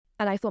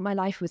and I thought my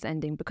life was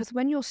ending, because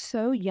when you're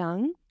so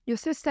young, you're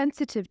so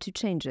sensitive to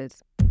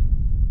changes.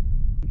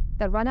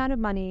 They'll run out of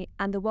money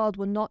and the world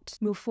will not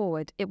move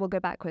forward. It will go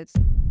backwards.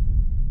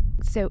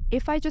 So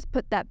if I just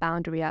put that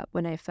boundary up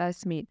when I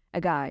first meet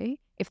a guy,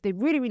 if they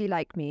really, really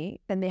like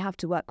me, then they have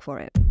to work for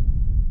it.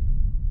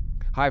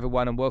 Hi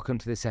everyone, and welcome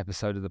to this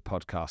episode of the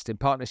podcast in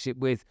partnership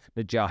with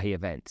Najahi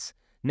Events.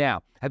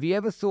 Now, have you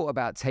ever thought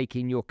about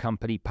taking your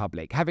company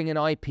public, having an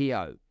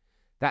IPO?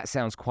 That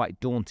sounds quite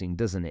daunting,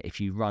 doesn't it, if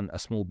you run a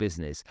small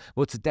business?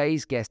 Well,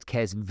 today's guest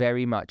cares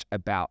very much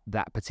about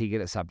that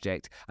particular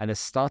subject and has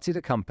started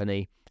a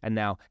company and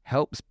now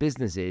helps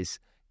businesses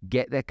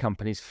get their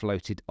companies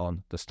floated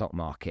on the stock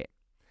market.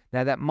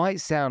 Now, that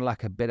might sound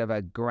like a bit of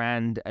a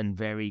grand and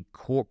very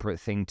corporate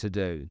thing to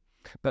do,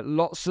 but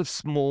lots of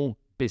small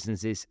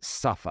businesses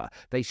suffer.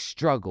 They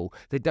struggle.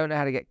 They don't know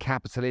how to get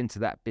capital into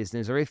that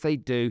business, or if they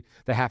do,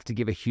 they have to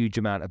give a huge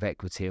amount of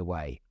equity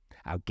away.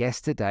 Our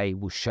guest today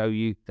will show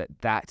you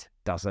that that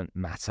doesn't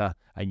matter,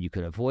 and you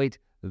can avoid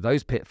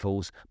those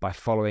pitfalls by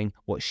following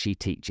what she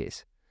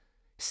teaches.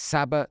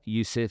 Saba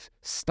Yussouf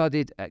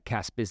studied at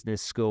Cass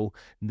Business School,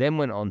 then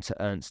went on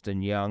to Ernst &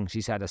 Young.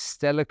 She's had a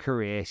stellar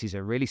career. She's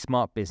a really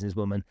smart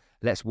businesswoman.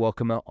 Let's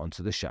welcome her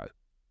onto the show.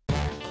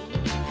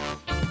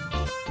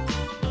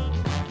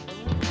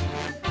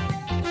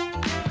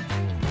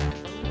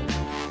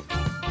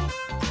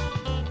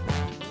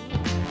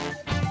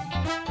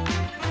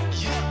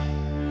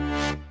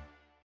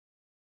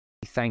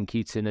 Thank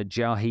you to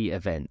Najahi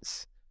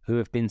Events, who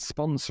have been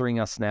sponsoring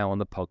us now on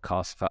the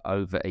podcast for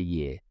over a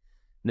year.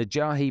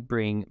 Najahi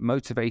bring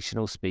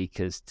motivational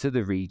speakers to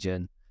the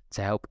region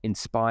to help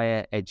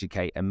inspire,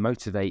 educate, and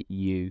motivate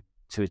you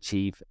to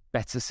achieve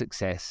better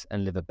success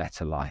and live a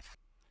better life.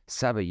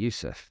 Saba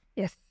Yussouf.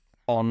 Yes.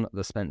 On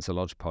the Spencer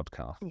Lodge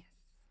podcast. Yes.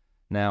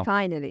 Now,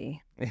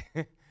 finally.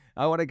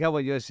 I want to come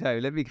on your show.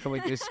 Let me come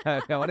on your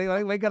show.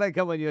 We're going to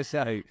come on your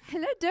show.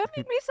 Hello, don't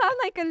make me sound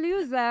like a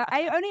loser.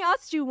 I only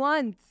asked you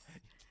once.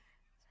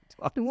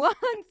 Once.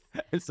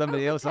 And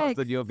somebody else asked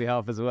on your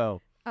behalf as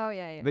well. Oh,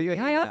 yeah. But you're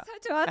I here asked her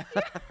to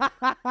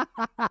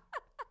ask you.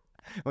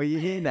 Well,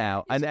 you're here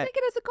now. You should take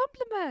it as a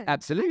compliment.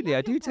 Absolutely.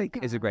 I do take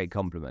it as a great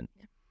compliment.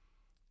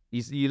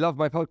 Yeah. You love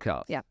my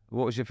podcast? Yeah.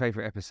 What was your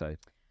favourite episode?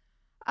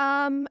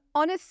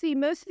 Honestly,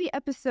 most of the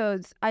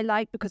episodes I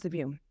like because of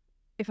you,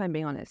 if I'm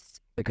being honest.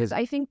 Because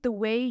I think the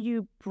way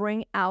you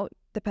bring out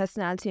the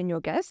personality in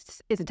your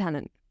guests is a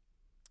talent.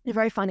 You're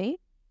very funny,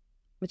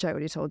 which I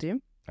already told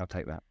you. I'll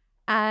take that.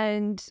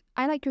 And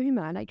I like your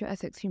humor. I like your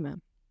Essex humor.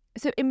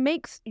 So it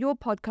makes your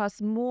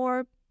podcast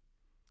more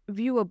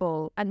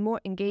viewable and more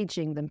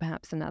engaging than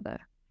perhaps another.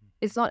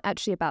 It's not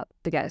actually about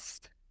the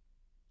guest.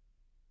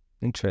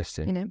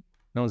 Interesting. You know?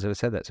 No one's ever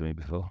said that to me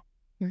before.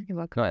 You're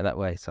welcome. Not in that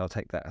way, so I'll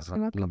take that as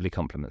a lovely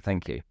compliment.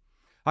 Thank you.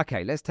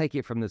 Okay, let's take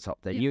it from the top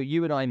then. Yeah.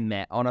 You and I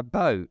met on a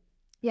boat.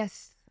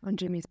 Yes, on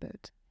Jimmy's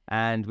boat.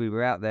 And we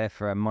were out there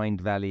for a Mind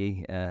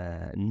Valley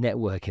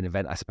networking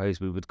event, I suppose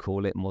we would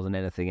call it, more than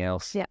anything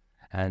else. Yeah.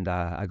 And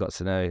I got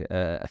to know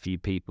a few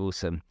people,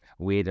 some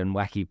weird and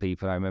wacky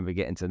people. I remember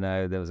getting to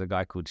know, there was a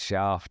guy called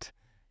Shaft,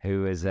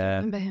 who was...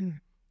 remember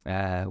him.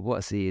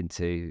 What's he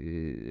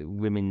into?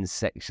 Women's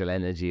sexual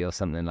energy or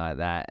something like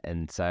that.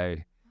 And so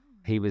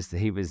he was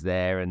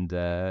there, and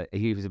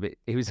he was a bit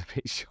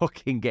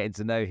shocking getting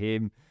to know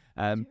him.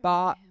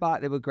 But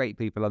there were great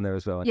people on there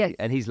as well. Yes.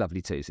 And he's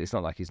lovely too, so it's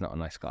not like he's not a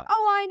nice guy.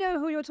 Oh, I know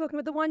who you're talking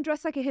about. The one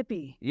dressed like a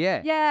hippie.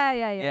 Yeah.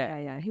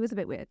 Yeah. He was a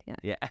bit weird.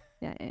 Yeah.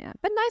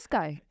 But nice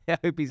guy. I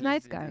hope he's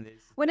Nice listening guy. to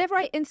this. Whenever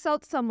I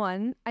insult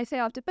someone, I say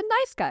after, but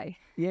nice guy.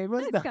 Yeah, he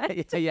was Nice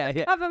nice. guy.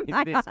 Yeah. Cover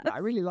my It is. ass. I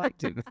really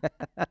liked him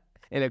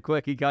in a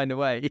quirky kind of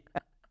way.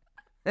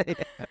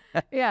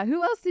 Yeah.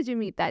 Who else did you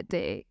meet that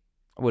day?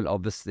 Well,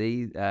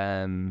 obviously,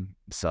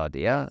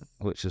 Sadia,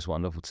 which was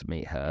wonderful to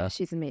meet her.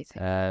 She's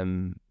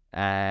amazing.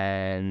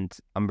 And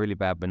I'm really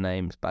bad with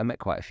names, but I met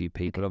quite a few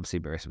people. Obviously,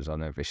 Marissa was on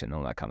there, Vish and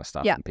all that kind of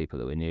stuff, Yeah. and people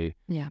that we knew.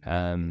 Yeah. It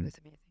was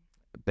amazing.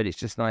 But it's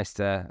just nice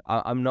to...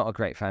 I'm not a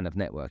great fan of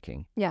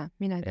networking. Yeah,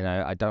 me neither. You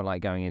know, I don't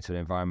like going into an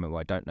environment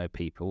where I don't know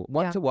people.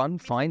 One-to-one,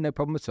 fine, no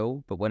problem at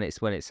all. But when it's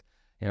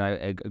you know,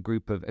 a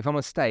group of... If I'm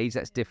on stage,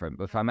 that's different.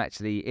 But if I'm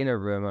actually in a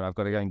room and I've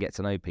got to go and get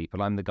to know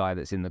people, I'm the guy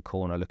that's in the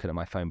corner looking at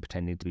my phone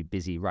pretending to be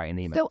busy writing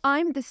emails. So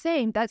I'm the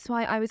same. That's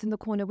why I was in the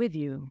corner with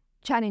you,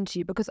 chatting to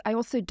you, because I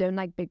also don't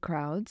like big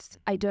crowds.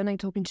 I don't like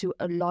talking to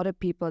a lot of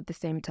people at the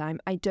same time.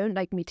 I don't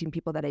like meeting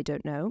people that I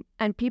don't know.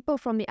 And people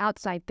from the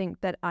outside think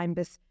that I'm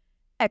this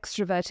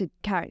extroverted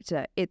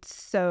character. It's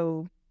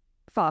so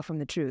far from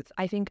the truth.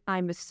 I think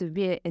I'm a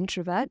severe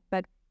introvert,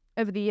 but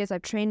over the years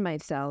I've trained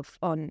myself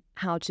on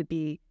how to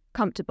be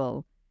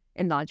comfortable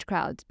in large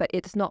crowds, but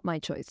it's not my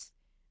choice.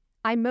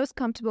 I'm most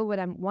comfortable when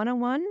I'm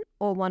one-on-one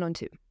or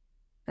one-on-two.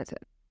 That's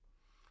it.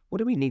 What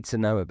do we need to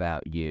know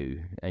about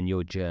you and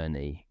your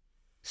journey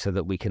so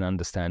that we can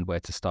understand where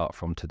to start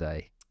from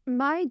today?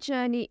 My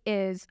journey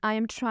is I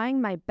am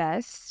trying my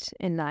best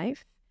in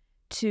life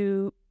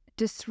to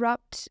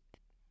disrupt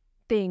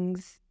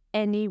things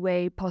any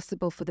way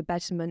possible for the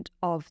betterment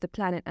of the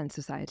planet and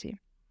society.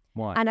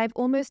 Why? And I've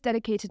almost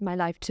dedicated my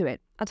life to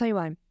it. I'll tell you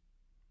why.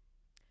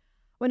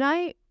 When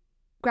I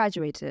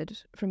graduated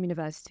from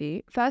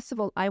university, first of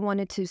all, I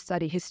wanted to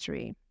study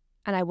history,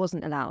 and I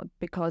wasn't allowed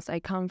because I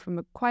come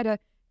from quite a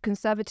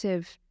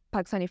conservative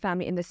Pakistani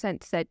family in the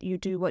sense that you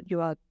do what you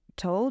are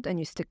told and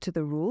you stick to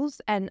the rules.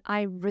 And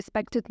I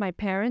respected my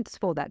parents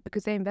for that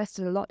because they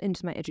invested a lot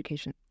into my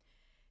education.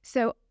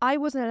 So I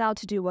wasn't allowed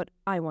to do what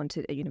I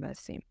wanted at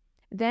university.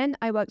 Then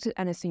I worked at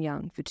Ernst &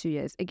 Young for 2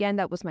 years. Again,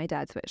 that was my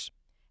dad's wish.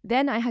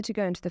 Then I had to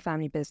go into the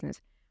family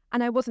business,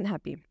 and I wasn't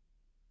happy.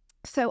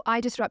 So I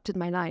disrupted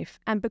my life.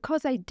 And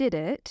because I did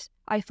it,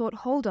 I thought,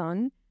 hold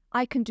on,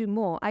 I can do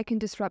more. I can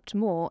disrupt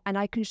more, and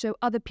I can show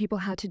other people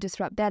how to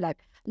disrupt their life.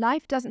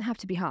 Life doesn't have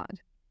to be hard,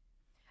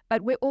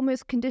 but we're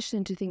almost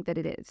conditioned to think that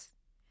it is.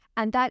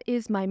 And that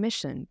is my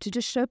mission, to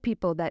just show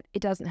people that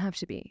it doesn't have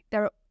to be.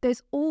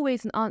 There's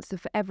always an answer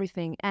for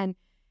everything. And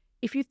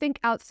if you think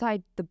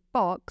outside the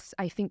box,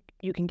 I think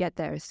you can get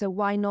there. So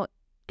why not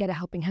get a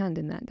helping hand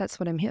in that? That's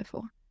what I'm here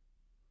for.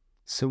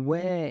 So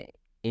where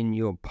in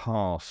your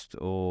past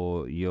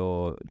or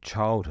your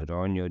childhood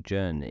or on your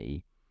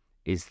journey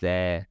is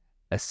there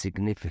a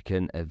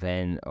significant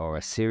event or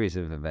a series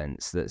of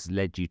events that's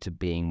led you to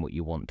being what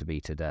you want to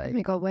be today? Oh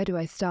my God, where do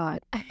I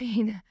start? I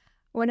mean,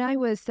 when I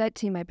was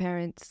 13, my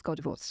parents got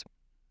divorced.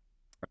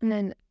 And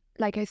then,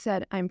 like I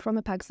said, I'm from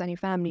a Pakistani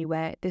family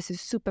where this is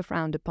super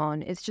frowned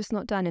upon. It's just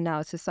not done in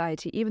our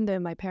society. Even though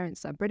my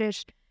parents are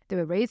British, they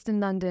were raised in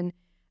London,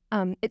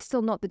 it's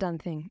still not the done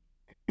thing.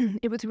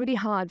 It was really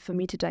hard for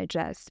me to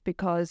digest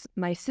because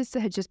my sister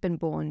had just been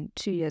born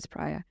 2 years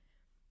prior.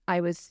 I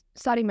was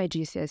starting my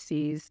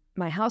GCSEs.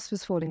 My house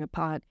was falling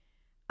apart.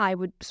 I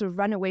would sort of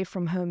run away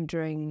from home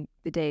during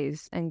the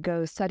days and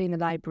go study in the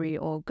library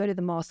or go to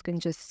the mosque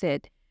and just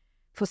sit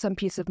for some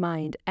peace of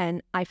mind.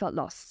 And I felt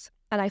lost.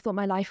 And I thought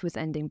my life was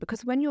ending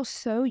because when you're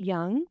so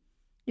young,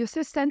 you're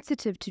so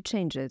sensitive to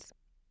changes.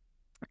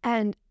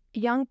 And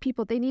young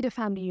people, they need a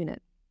family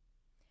unit.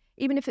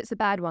 Even if it's a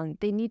bad one,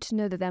 they need to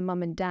know that their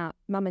mum and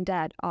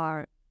dad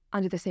are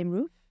under the same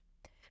roof.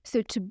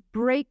 So to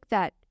break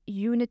that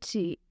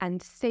unity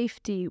and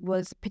safety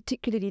was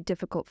particularly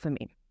difficult for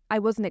me. I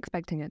wasn't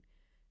expecting it.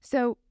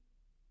 So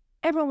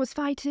everyone was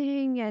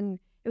fighting and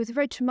it was a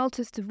very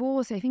tumultuous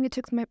divorce. I think it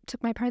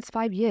took my parents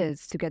 5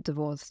 years to get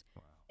divorced.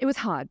 Wow. It was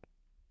hard.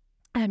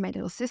 I had my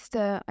little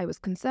sister. I was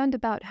concerned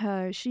about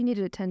her. She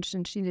needed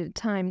attention. She needed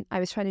time.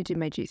 I was trying to do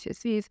my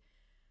GCSEs.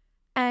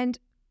 And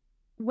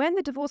when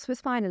the divorce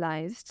was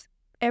finalized,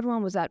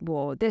 everyone was at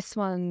war. This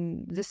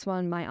one,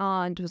 my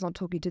aunt was not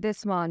talking to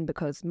this one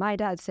because my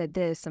dad said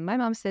this and my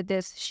mom said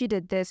this, she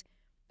did this.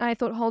 And I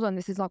thought, hold on,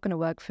 this is not going to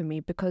work for me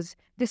because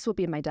this will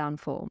be my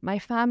downfall. My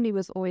family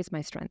was always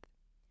my strength.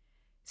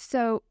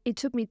 So it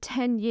took me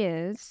 10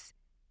 years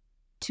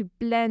to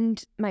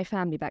blend my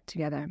family back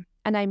together.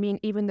 And I mean,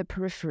 even the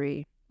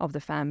periphery of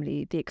the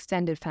family, the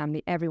extended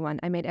family, everyone.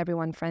 I made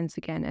everyone friends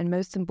again. And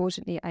most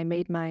importantly, I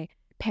made my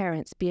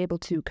parents be able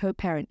to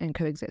co-parent and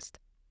coexist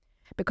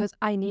because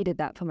I needed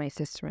that for my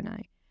sister and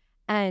I.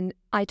 And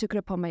I took it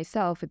upon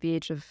myself at the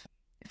age of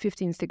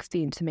 15,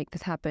 16 to make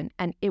this happen.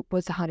 And it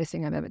was the hardest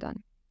thing I've ever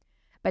done.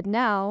 But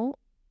now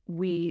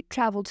we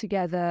travel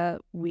together,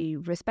 we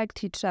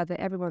respect each other,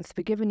 everyone's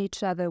forgiven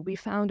each other. We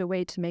found a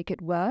way to make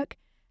it work.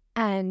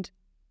 And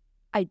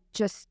I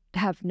just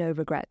have no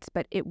regrets.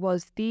 But it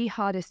was the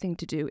hardest thing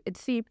to do.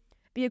 It's the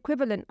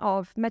equivalent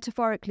of,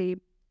 metaphorically,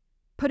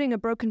 putting a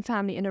broken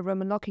family in a room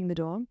and locking the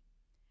door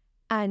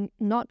and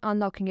not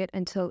unlocking it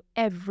until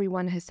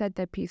everyone has said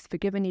their piece,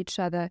 forgiven each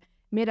other,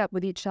 made up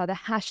with each other,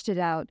 hashed it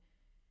out,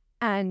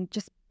 and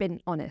just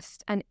been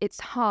honest. And it's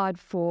hard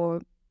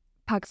for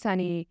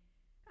Pakistani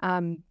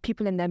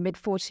people in their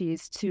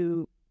mid-40s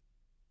to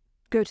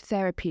go to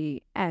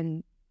therapy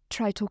and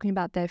try talking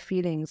about their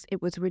feelings.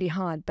 It was really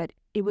hard, but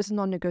it was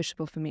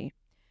non-negotiable for me.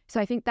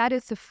 So I think that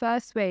is the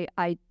first way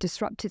I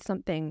disrupted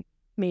something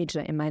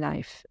major in my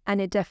life,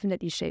 and it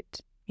definitely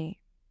shaped me.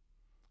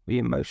 Were you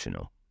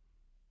emotional?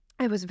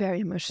 I was very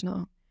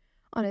emotional,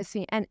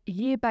 honestly. And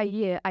year by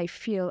year, I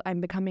feel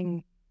I'm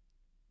becoming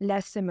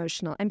less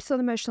emotional. I'm still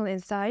emotional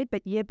inside,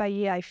 but year by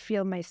year, I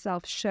feel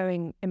myself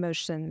showing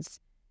emotions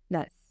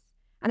less.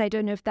 And I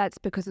don't know if that's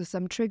because of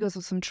some triggers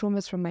or some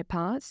traumas from my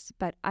past,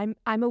 but I'm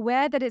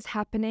aware that it's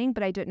happening,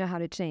 but I don't know how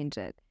to change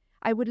it.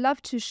 I would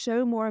love to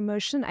show more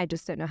emotion. I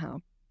just don't know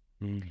how.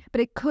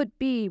 But it could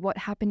be what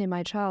happened in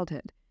my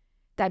childhood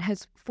that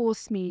has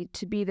forced me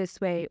to be this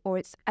way, or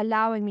it's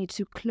allowing me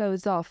to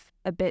close off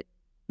a bit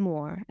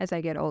more as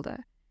I get older.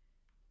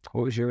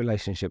 What was your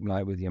relationship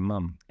like with your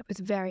mum? It was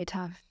very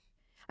tough.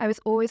 I was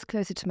always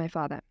closer to my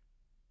father.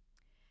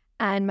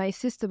 And my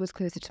sister was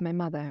closer to my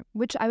mother,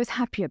 which I was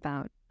happy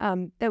about.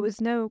 There was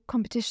no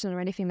competition or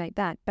anything like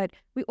that, but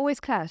we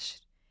always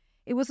clashed.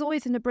 It was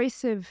always an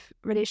abrasive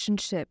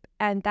relationship,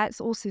 and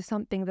that's also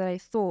something that I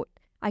thought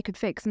I could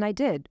fix, and I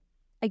did.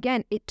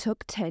 Again, it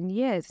took 10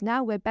 years.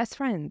 Now we're best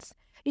friends.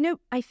 You know,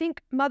 I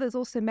think mothers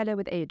also mellow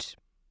with age.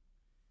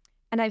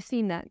 And I've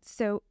seen that.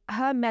 So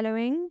her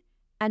mellowing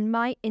and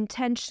my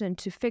intention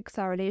to fix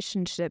our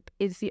relationship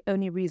is the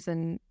only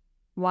reason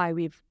why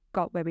we've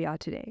got where we are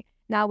today.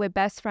 Now we're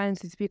best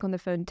friends. We speak on the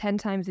phone 10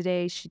 times a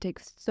day. She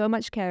takes so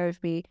much care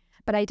of me.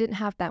 But I didn't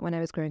have that when I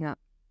was growing up.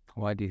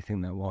 Why do you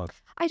think that was?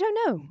 I don't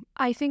know.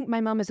 I think my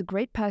mum is a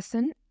great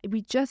person.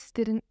 We just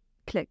didn't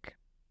click.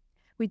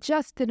 We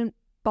just didn't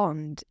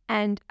bond.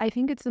 And I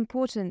think it's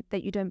important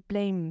that you don't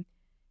blame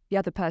the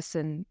other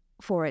person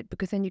for it,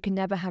 because then you can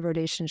never have a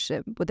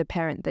relationship with a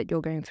parent that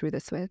you're going through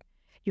this with.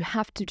 You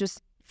have to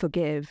just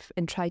forgive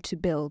and try to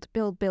build.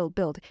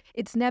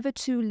 It's never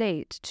too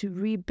late to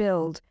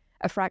rebuild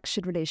a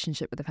fractured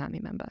relationship with a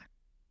family member.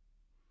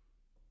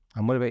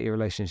 And what about your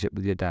relationship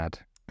with your dad?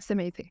 It's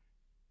amazing.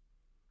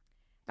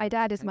 My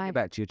dad is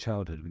back to your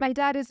childhood. My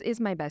dad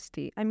is my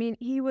bestie. I mean,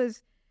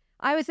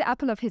 I was the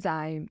apple of his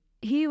eye.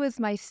 He was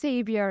my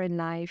savior in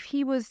life.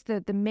 He was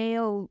the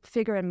male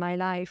figure in my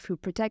life who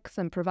protects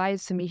and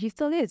provides for me. He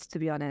still is, to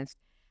be honest.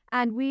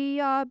 And we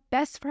are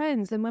best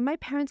friends. And when my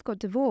parents got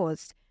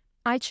divorced,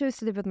 I chose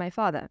to live with my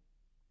father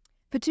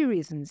for two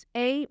reasons.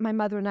 A, my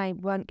mother and I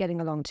weren't getting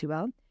along too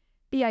well.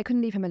 B, I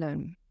couldn't leave him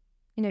alone.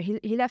 You know,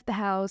 he left the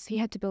house. He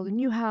had to build a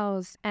new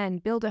house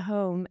and build a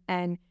home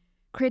and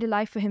create a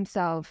life for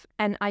himself.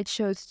 And I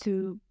chose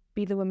to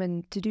be the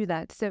woman to do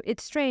that. So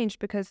it's strange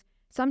because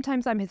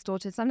sometimes I'm his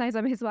daughter, sometimes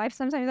I'm his wife,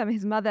 sometimes I'm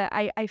his mother.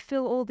 I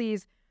fill all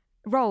these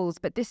roles,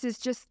 but this is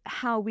just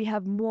how we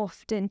have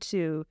morphed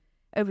into,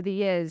 over the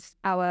years,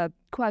 our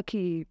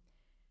quirky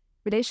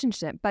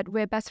relationship. But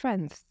we're best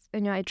friends.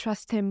 And, you know, I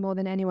trust him more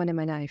than anyone in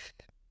my life.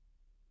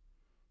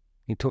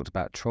 You talked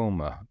about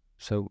trauma.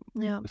 So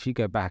if you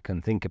go back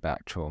and think about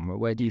trauma,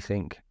 where do you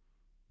think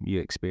you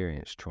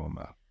experienced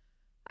trauma?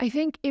 I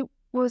think it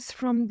was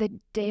from the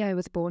day I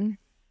was born,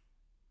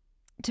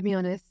 to be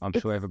honest. I'm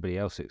sure everybody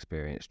else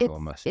experienced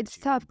trauma since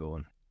you were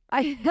born.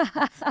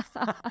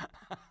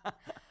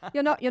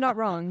 You're not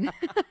wrong.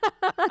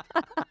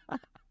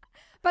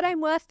 But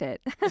I'm worth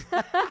it.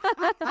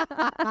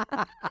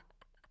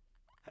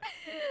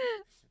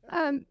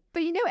 But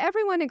you know,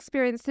 everyone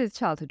experiences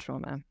childhood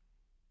trauma.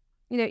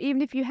 You know,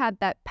 even if you had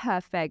that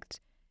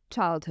perfect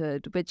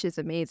childhood, which is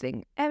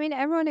amazing. I mean,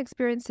 everyone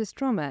experiences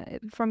trauma.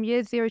 From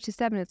years 0 to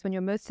 7, it's when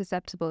you're most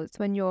susceptible. It's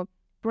when your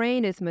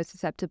brain is most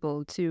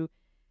susceptible to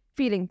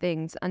feeling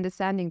things,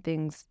 understanding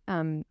things,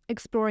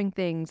 exploring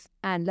things,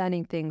 and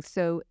learning things.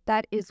 So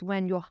that is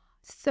when you're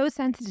so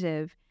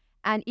sensitive.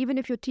 And even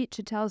if your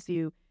teacher tells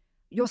you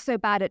you're so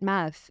bad at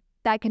math,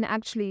 that can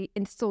actually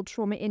instill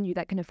trauma in you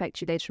that can affect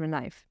you later in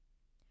life.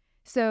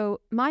 So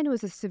mine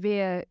was a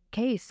severe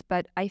case,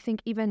 but I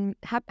think even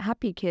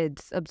happy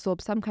kids absorb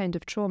some kind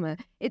of trauma.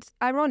 It's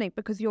ironic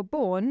because you're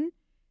born,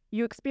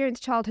 you experience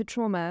childhood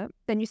trauma,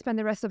 then you spend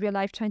the rest of your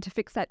life trying to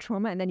fix that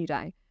trauma, and then you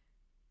die.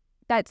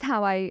 That's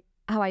how I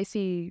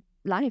see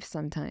life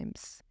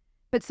sometimes.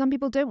 But some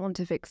people don't want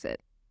to fix it,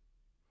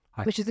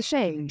 which is a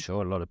shame. I'm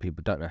sure a lot of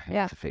people don't know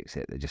how to fix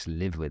it. They just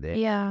live with it.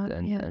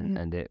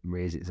 And it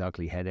rears its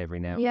ugly head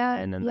every now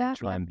and then, and they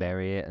try and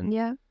bury it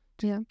and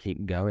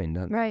keep going,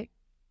 don't they? Right.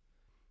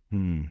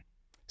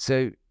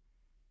 So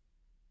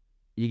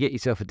you get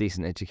yourself a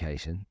decent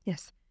education.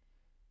 Yes.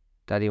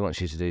 Daddy wants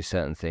you to do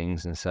certain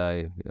things, and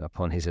so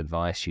upon his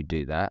advice, you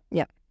do that.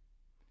 Yeah.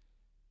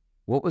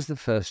 What was the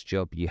first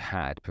job you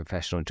had,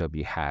 professional job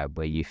you had,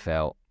 where you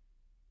felt,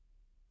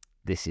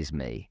 this is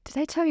me? Did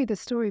I tell you the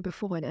story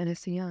before in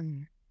Ernst &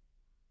 Young?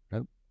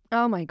 Nope.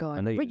 Oh my God.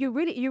 I know you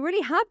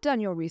really have done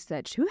your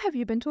research. Who have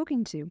you been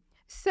talking to?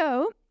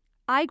 So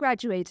I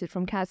graduated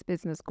from Cass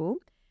Business School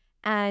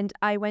and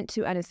I went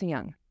to Ernst &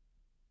 Young.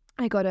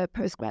 I got a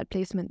postgrad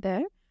placement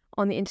there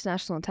on the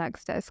international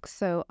tax desk.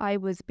 So I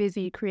was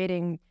busy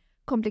creating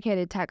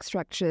complicated tax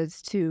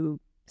structures to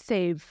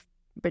save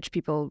rich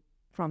people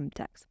from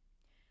tax.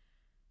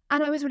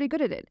 And I was really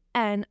good at it.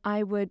 And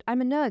I'm a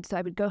nerd, so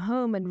I would go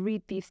home and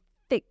read these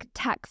thick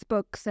tax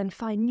books and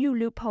find new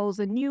loopholes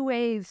and new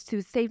ways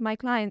to save my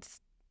clients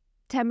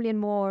 $10 million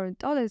more.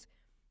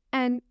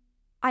 And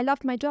I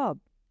loved my job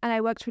and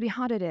I worked really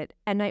hard at it.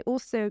 And I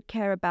also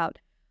care about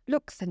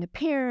looks and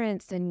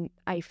appearance, and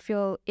I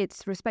feel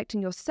it's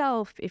respecting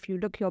yourself if you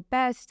look your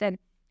best, and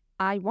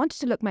I wanted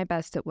to look my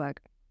best at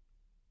work.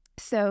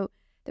 So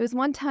there was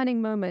one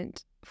turning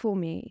point,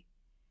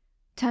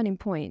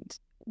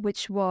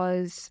 which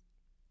was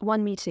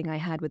one meeting I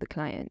had with a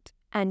client.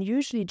 And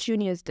usually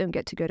juniors don't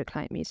get to go to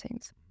client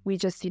meetings. We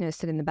just,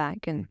 sit in the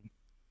back and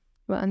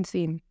we're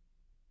unseen.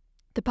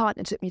 The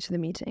partner took me to the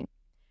meeting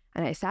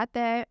and I sat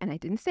there and I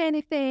didn't say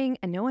anything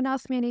and no one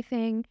asked me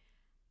anything.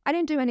 I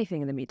didn't do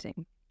anything in the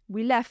meeting.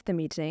 We left the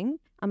meeting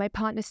and my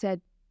partner said,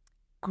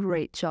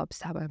 "Great job,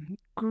 Saba.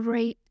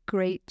 Great,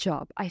 great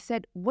job." I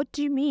said, "What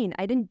do you mean?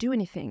 I didn't do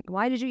anything.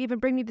 Why did you even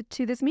bring me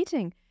to this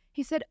meeting?"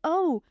 He said,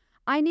 "Oh,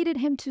 I needed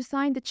him to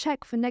sign the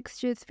check for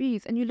next year's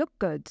fees and you look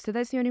good. So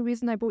that's the only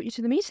reason I brought you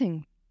to the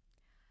meeting."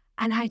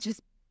 And I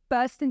just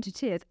burst into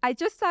tears. I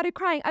just started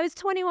crying. I was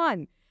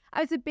 21.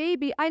 I was a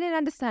baby. I didn't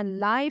understand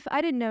life.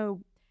 I didn't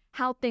know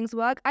how things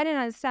work. I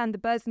didn't understand the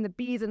birds and the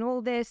bees and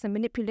all this and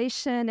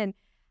manipulation and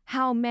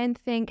how men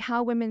think,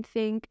 how women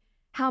think,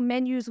 how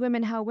men use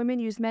women, how women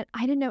use men.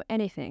 I didn't know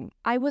anything.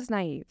 I was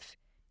naive.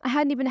 I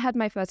hadn't even had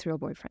my first real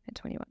boyfriend at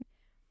 21.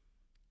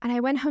 And I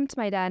went home to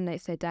my dad and I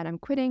said, Dad, I'm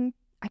quitting.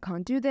 I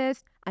can't do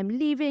this. I'm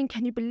leaving.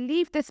 Can you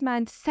believe this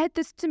man said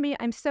this to me?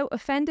 I'm so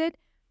offended.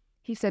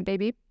 He said,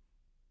 baby,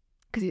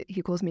 because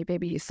he calls me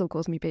baby. He still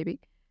calls me baby.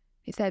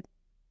 He said,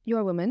 you're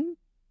a woman.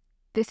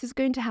 This is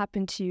going to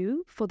happen to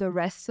you for the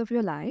rest of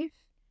your life.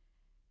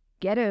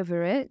 Get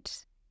over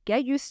it.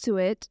 Get used to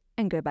it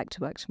and go back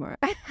to work tomorrow.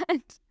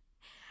 And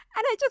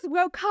I just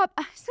woke up.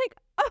 I was like,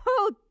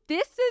 oh,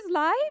 this is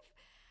life.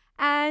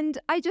 And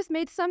I just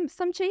made some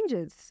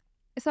changes,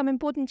 some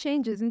important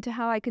changes into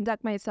how I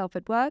conduct myself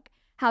at work,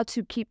 how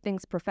to keep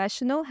things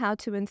professional, how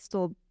to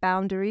install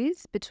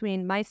boundaries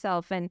between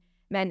myself and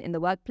men in the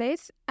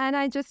workplace. And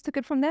I just took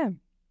it from there.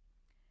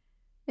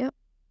 Yep.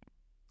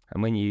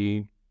 And when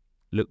you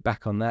look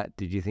back on that,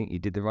 did you think you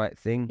did the right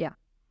thing? Yeah.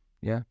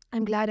 Yeah?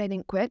 I'm glad I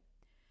didn't quit.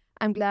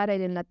 I'm glad I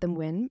didn't let them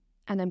win.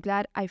 And I'm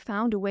glad I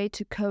found a way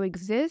to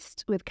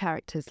coexist with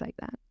characters like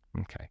that.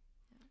 Okay.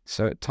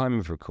 So at time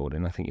of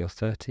recording, I think you're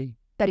 30?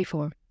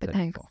 34, but 34.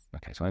 thanks.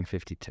 Okay, so I'm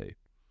 52.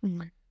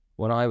 Mm.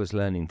 When I was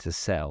learning to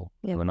sell,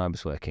 Yeah. when I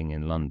was working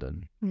in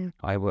London,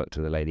 I worked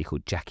with a lady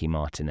called Jackie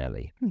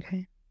Martinelli.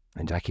 Okay.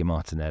 And Jackie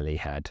Martinelli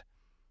had,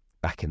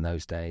 back in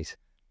those days,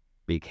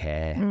 big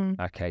hair.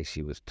 Okay,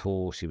 she was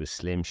tall, she was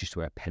slim. She used to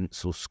wear a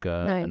pencil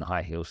skirt and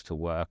high heels to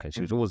work, and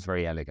she was always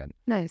very elegant.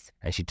 Nice.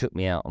 And she took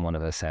me out on one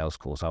of her sales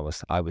calls. I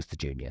was the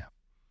junior.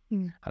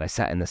 And I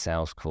sat in the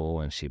sales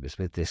call, and she was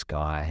with this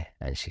guy,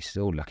 and she's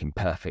still looking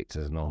perfect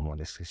as normal.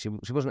 She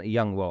wasn't a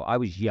young, well, I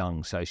was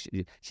young, so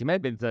she may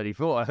have been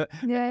 34.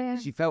 Yeah.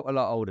 She felt a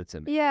lot older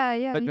to me.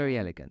 Yeah. But very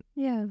elegant.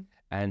 Yeah.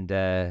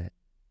 And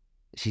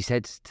she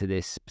said to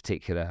this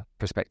particular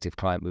prospective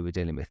client we were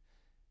dealing with,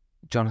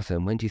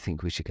 Jonathan, when do you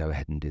think we should go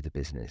ahead and do the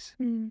business?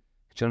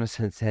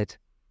 Jonathan said,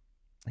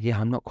 yeah,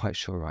 I'm not quite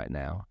sure right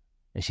now.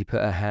 And she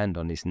put her hand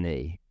on his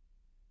knee,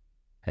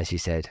 and she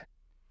said,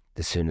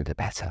 the sooner the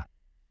better.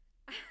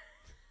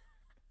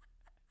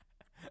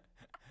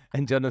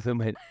 And Jonathan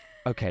went,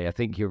 okay, I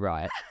think you're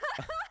right,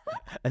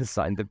 and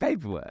signed the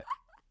paperwork.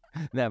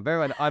 Now, bear in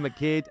mind, I'm a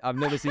kid, I've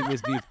never seen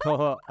this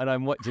before, and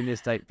I'm watching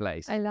this take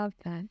place. I love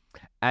that.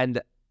 And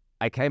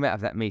I came out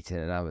of that meeting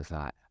and I was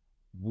like,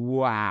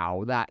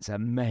 wow, that's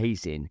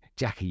amazing.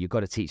 Jackie, you've got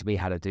to teach me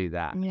how to do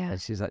that. Yeah.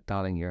 And she's like,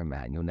 darling, you're a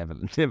man. You'll never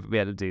be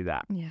able to do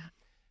that. Yeah.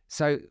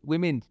 So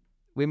women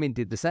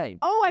did the same.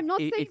 Oh, I'm not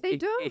saying they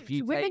don't. if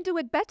you Women do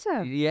it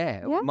better.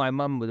 Yeah. My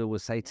mum would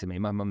always say to me,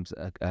 my mum's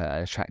an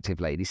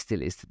attractive lady,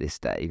 still is to this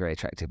day, very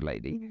attractive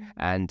lady.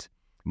 And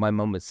my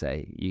mum would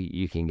say,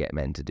 you can get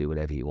men to do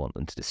whatever you want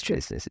them to do in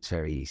business. It's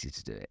very easy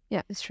to do it.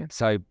 Yeah, it's true.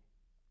 So,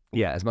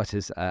 yeah, as much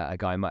as a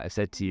guy might have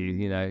said to you,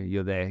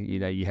 you're there,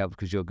 you help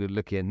because you're good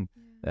looking.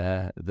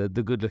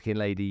 The good looking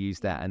lady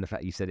used that, and the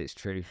fact you said it's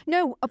true.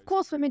 No, of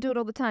course women do it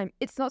all the time.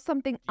 It's not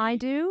something I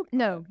do.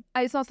 No,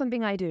 it's not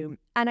something I do.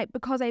 And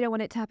because I don't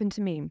want it to happen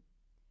to me.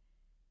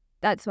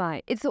 That's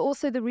why. It's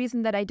also the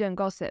reason that I don't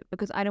gossip,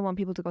 because I don't want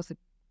people to gossip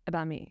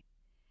about me.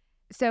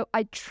 So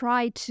I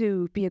try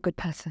to be a good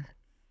person.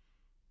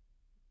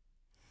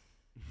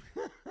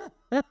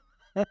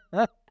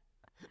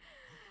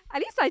 At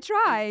least I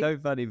try. It's so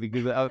funny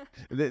because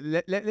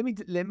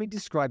let me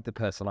describe the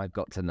person I've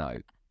got to know.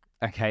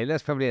 Okay,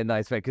 that's probably a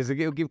nice way because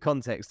it'll give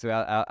context to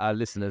our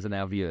listeners and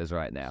our viewers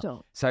right now.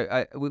 Sure.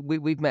 So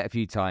we've met a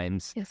few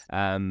times. Yes.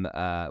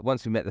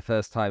 Once we met the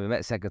first time, we met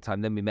the second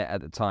time. Then we met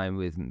at the time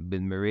with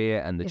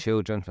Maria and the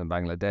children from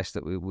Bangladesh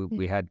that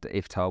we had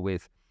iftar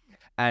with,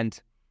 and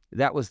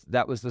that was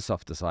the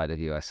softer side of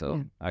you I saw.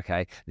 Yeah.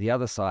 Okay, the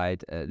other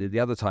side, the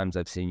other times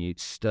I've seen you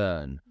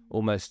stern,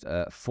 almost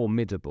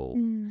formidable,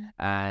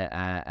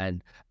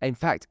 and in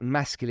fact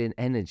masculine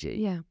energy.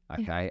 Yeah.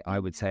 Okay, I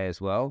would say as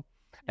well.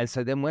 And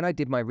so then when I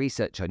did my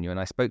research on you and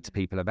I spoke to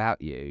people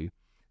about you,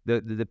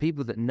 the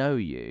people that know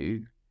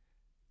you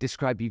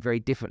describe you very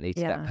differently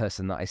to that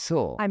person that I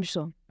saw. I'm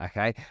sure.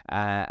 Okay.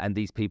 And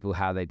these people,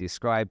 how they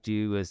described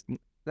you was,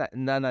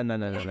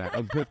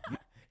 no.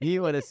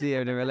 You want to see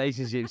her in a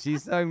relationship.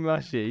 She's so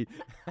mushy.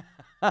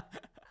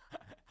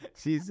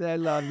 She's so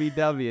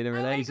lovey-dovey in a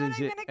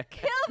relationship. I'm going to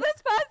kill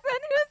this person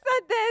who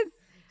said this.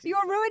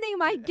 You're ruining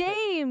my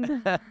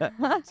game.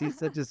 She's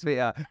such a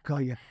sweetheart. God,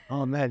 yeah.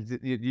 Oh man,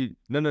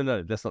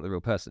 no, that's not the real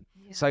person.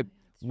 Yeah, so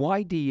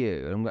why do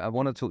you? And I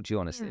want to talk to you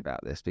honestly about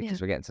this because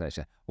we're getting to know each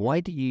other. Why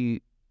do you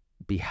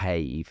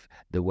behave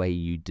the way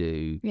you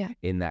do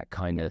in that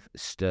kind of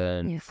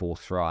stern,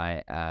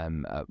 forthright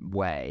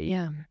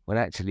way when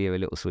actually you're a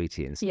little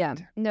sweetie inside? Yeah.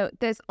 No,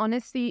 there's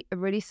honestly a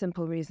really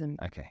simple reason.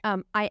 Okay.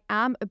 I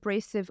am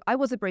abrasive. I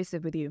was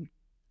abrasive with you.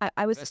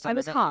 I was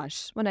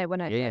harsh when I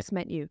first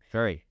met you.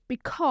 Very.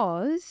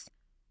 Because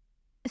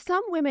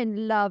some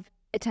women love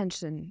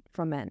attention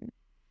from men,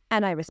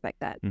 and I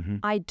respect that. Mm-hmm.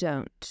 I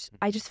don't.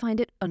 I just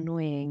find it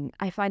annoying.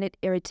 I find it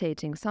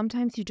irritating.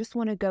 Sometimes you just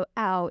want to go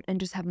out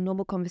and just have a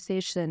normal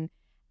conversation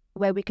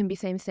where we can be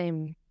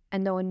same,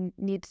 and no one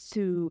needs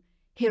to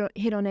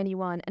hit on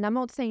anyone. And I'm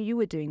not saying you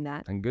were doing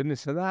that. Thank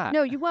goodness for that.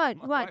 No, you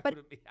weren't. But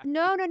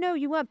no,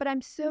 you weren't. But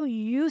I'm so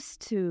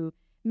used to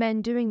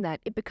men doing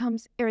that, it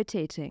becomes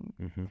irritating.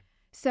 Mm-hmm.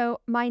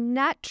 So my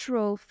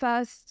natural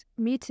first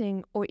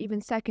meeting or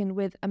even second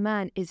with a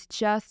man is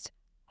just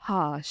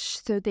harsh.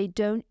 So they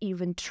don't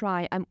even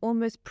try. I'm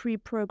almost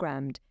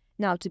pre-programmed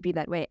now to be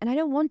that way. And I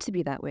don't want to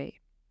be that way.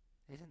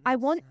 I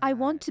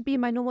want to be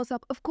my normal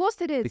self. Of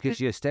course it is. Because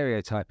you're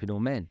stereotyping all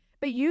men.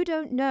 But you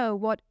don't know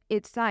what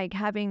it's like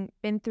having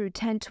been through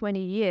 10,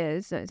 20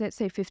 years, let's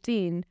say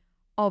 15,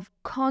 of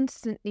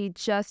constantly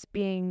just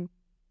being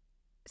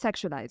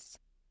sexualized.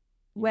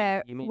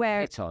 You mean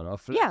hit on or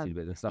flirted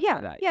with and stuff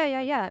like that?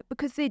 Yeah.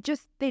 Because they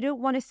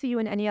don't want to see you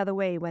in any other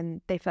way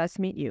when they first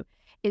meet you.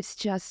 It's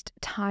just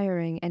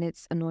tiring and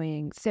it's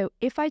annoying. So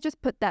if I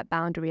just put that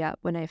boundary up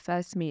when I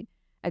first meet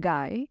a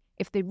guy,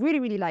 if they really,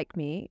 really like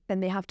me,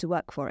 then they have to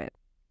work for it.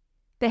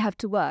 They have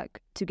to work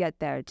to get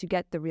there, to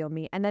get the real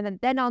me. And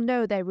then I'll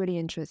know they're really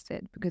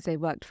interested because they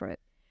worked for it.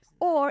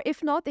 Or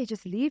if not, they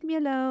just leave me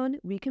alone.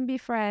 We can be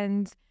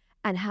friends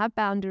and have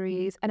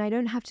boundaries. And I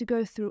don't have to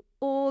go through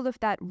all of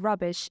that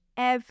rubbish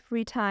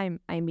every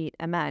time I meet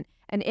a man.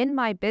 And in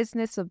my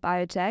business of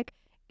biotech,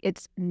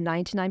 it's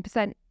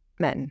 99%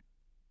 men,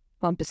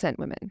 1%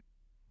 women.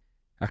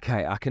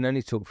 Okay, I can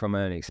only talk from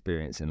my own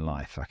experience in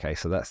life. Okay,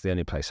 so that's the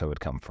only place I would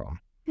come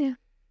from. Yeah.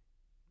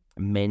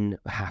 Men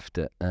have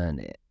to earn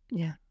it.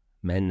 Yeah.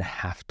 Men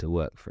have to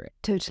work for it.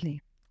 Totally.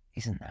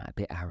 Isn't that a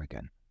bit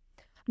arrogant?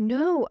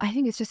 No, I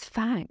think it's just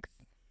facts.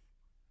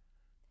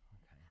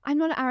 I'm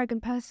not an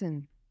arrogant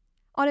person.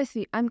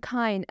 Honestly, I'm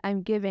kind,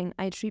 I'm giving,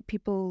 I treat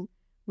people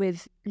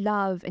with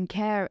love and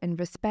care and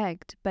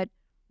respect, but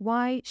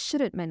why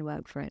shouldn't men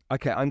work for it?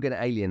 Okay, I'm going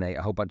to alienate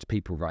a whole bunch of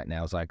people right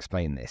now as I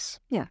explain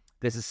this. Yeah.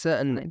 There's a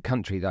certain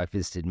country that I've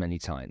visited many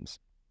times.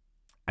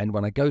 And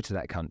when I go to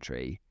that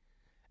country,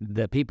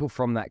 the people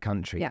from that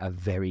country are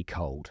very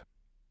cold.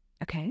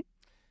 Okay.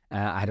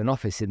 I had an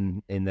office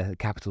in the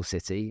capital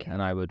city,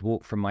 and I would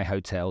walk from my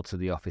hotel to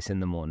the office in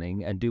the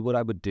morning and do what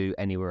I would do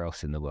anywhere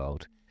else in the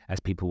world. As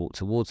people walk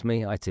towards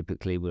me, I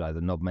typically would either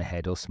nod my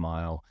head or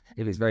smile.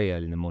 If it's very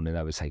early in the morning,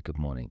 I would say good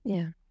morning.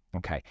 Yeah.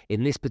 Okay.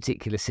 In this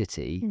particular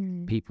city,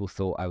 people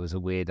thought I was a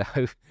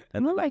weirdo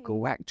and like a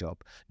whack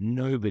job.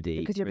 Nobody.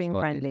 Because you're being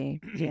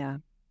friendly. Yeah.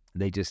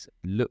 They just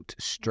looked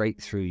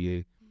straight through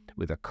you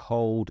with a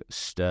cold,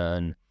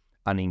 stern,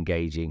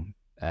 unengaging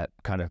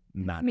kind of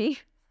manner. Me?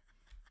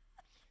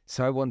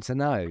 So I want to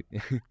know,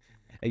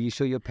 are you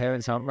sure your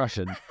parents aren't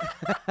Russian?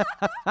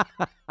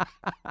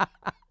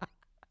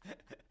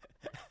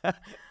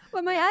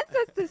 Well, my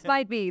ancestors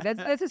might be.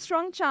 There's a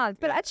strong chance.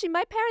 But actually,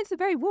 my parents are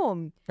very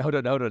warm. Hold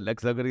on,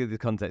 because I'm going to give the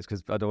context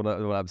because I don't want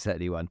to upset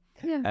anyone.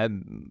 Yeah.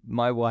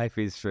 My wife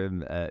is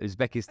from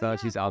Uzbekistan.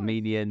 She's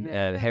Armenian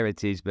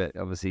heritage, but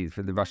obviously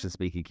from the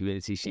Russian-speaking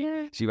community.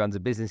 She runs a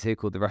business here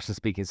called the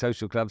Russian-Speaking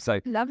Social Club.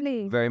 So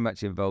lovely. Very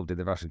much involved in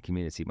the Russian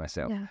community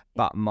myself. Yeah.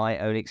 But my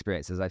own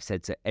experience, as I've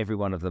said to every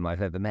one of them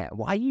I've ever met,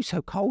 why are you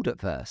so cold at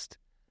first?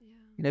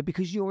 You know,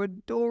 because you're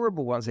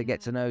adorable once they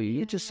get to know you.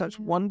 You're just such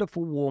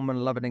wonderful, warm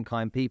and loving and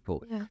kind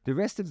people. Yeah. The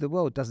rest of the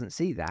world doesn't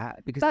see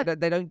that because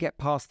they don't get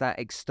past that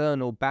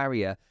external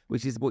barrier,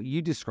 which is what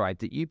you described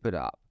that you put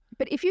up.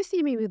 But if you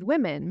see me with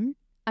women,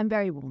 I'm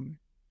very warm.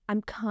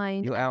 I'm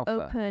kind. You're I'm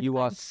alpha. open. You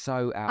are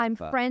so alpha. I'm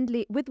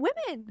friendly with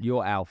women.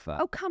 You're alpha.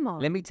 Oh, come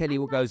on. Let me tell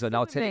you what goes on.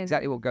 I'll tell you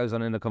exactly what goes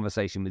on in a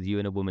conversation with you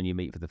and a woman you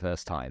meet for the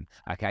first time.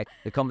 Okay?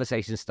 The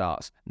conversation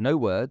starts. No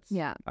words.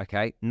 Yeah.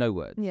 Okay? No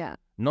words. Yeah.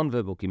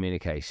 Non-verbal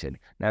communication.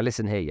 Now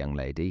listen here, young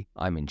lady.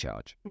 I'm in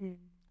charge.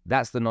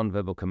 That's the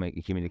non-verbal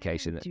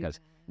communication that goes.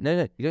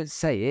 No, you don't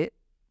say it.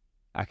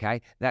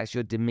 Okay? That's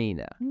your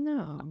demeanor.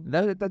 No.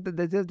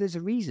 There's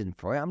a reason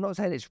for it. I'm not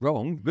saying it's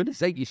wrong. For goodness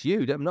sake, it's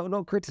you. I'm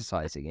not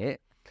criticizing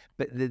it.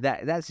 But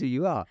that's who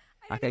you are.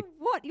 I don't know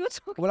what you're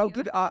talking about.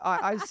 Well,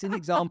 I've seen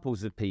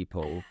examples of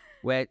people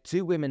where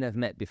two women have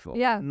met before.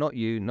 Yeah. Not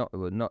you, not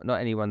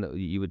anyone that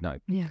you would know.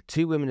 Yeah.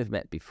 Two women have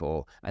met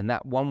before, and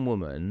that one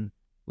woman,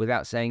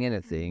 without saying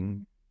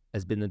anything,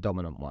 has been the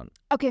dominant one.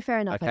 Okay, fair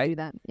enough. Okay? I do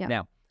that. Yeah.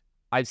 Now,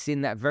 I've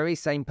seen that very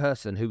same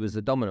person who was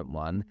the dominant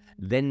one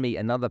then meet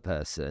another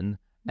person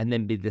and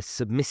then be the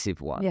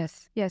submissive one.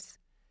 Yes.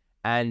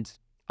 And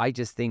I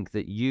just think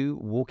that you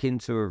walk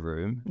into a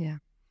room. Yeah.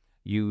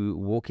 You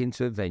walk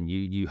into a venue,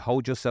 you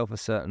hold yourself a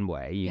certain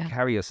way, you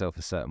carry yourself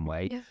a certain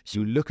way,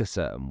 you look a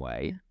certain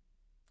way.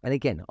 And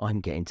again,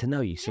 I'm getting to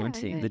know you, so I'm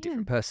seeing the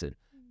different person.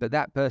 But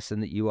that person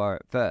that you are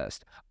at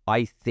first,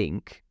 I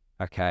think,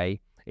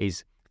 okay,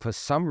 is for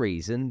some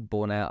reason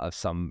born out of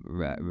some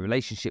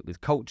relationship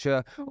with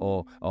culture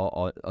or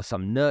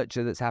some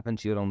nurture that's happened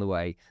to you along the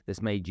way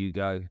that's made you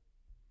go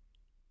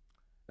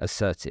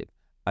assertive.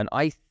 And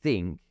I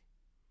think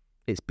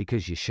it's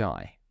because you're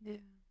shy. Yeah.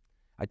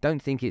 I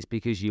don't think it's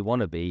because you want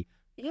to be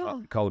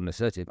cold and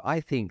assertive. I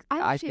think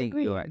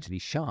you're actually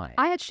shy.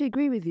 I actually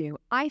agree with you.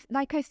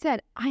 Like I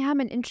said, I am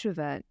an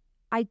introvert.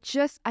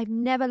 I've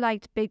never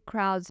liked big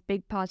crowds,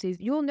 big parties.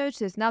 You'll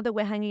notice now that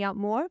we're hanging out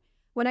more,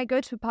 when I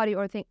go to a party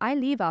or a thing, I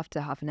leave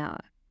after half an hour.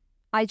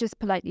 I just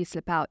politely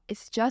slip out.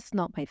 It's just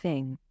not my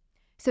thing.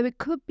 So it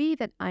could be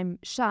that I'm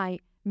shy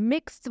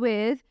mixed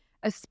with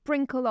a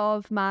sprinkle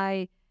of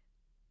my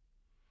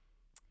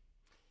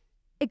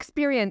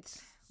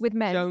experience with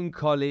men. Joan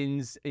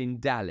Collins in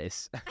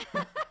Dallas.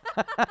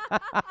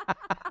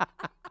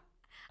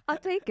 I'll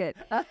take it.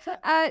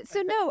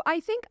 So no, I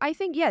think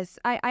yes,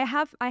 I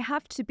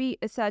have to be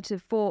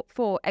assertive for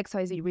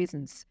XYZ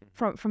reasons.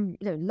 From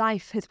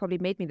life has probably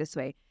made me this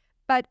way,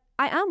 but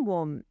I am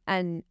warm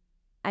and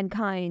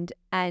kind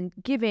and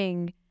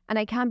giving, and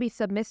I can be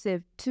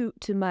submissive to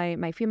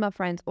my female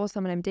friends or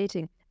someone I'm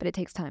dating, but it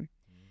takes time.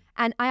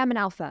 And I am an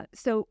alpha,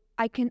 so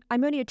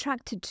I'm only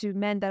attracted to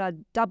men that are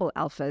double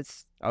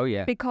alphas. Oh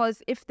yeah.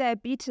 Because if they're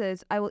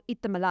betas, I will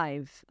eat them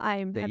alive.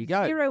 Have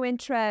zero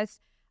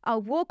interest.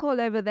 I'll walk all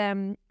over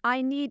them.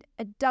 I need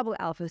a double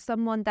alpha,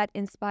 someone that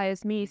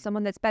inspires me,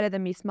 someone that's better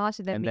than me,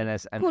 smarter than me,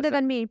 cooler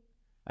than me.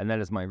 And then,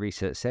 as my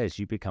research says,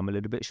 you become a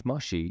little bit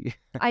schmoshy.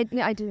 I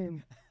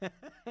do.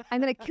 I'm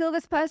going to kill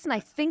this person. I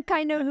think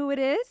I know who it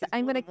is.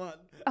 I'm going to...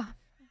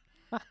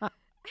 Oh.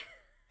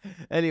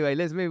 Anyway,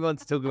 let's move on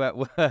to talk about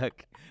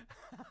work.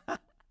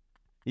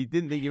 You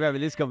didn't think you were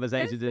having this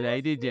conversation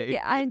today, did you?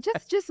 Yeah,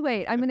 just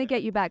wait. I'm going to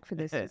get you back for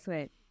this. Just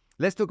wait.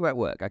 Let's talk about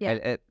work.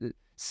 Okay,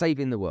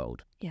 saving the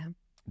world. Yeah.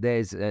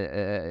 There's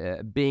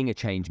being a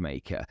change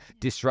maker,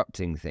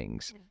 disrupting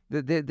things.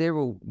 They're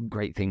all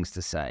great things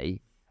to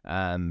say.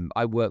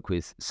 I work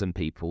with some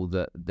people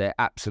that their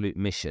absolute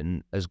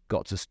mission has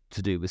got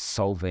to do with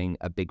solving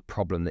a big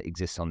problem that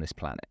exists on this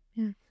planet.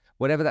 Yeah.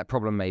 Whatever that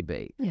problem may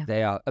be,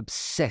 they are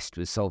obsessed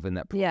with solving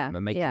that problem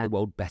and making the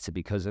world better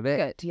because of it.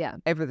 Good, yeah.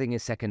 Everything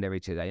is secondary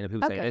to that.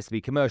 People say, let's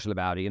be commercial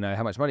about it.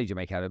 How much money do you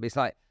make out of it? It's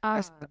like,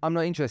 I'm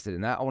not interested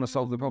in that. I want to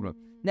solve the problem.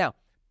 Now,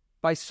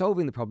 by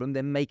solving the problem,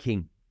 they're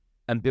making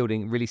and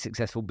building really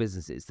successful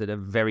businesses that are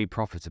very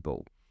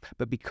profitable.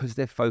 But because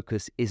their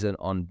focus isn't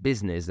on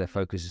business, their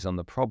focus is on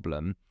the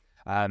problem,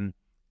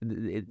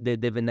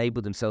 they've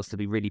enabled themselves to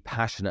be really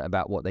passionate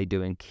about what they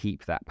do and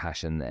keep that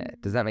passion there.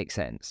 Does that make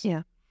sense?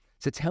 Yeah.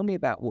 So tell me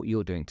about what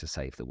you're doing to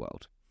save the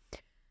world.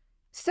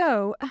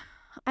 So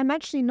I'm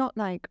actually not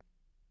like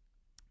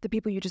the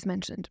people you just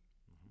mentioned,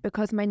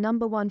 because my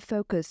number one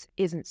focus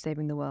isn't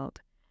saving the world.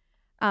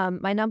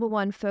 My number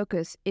one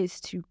focus is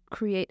to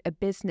create a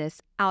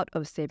business out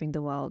of saving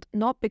the world,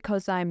 not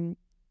because I'm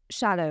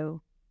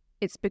shallow.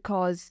 It's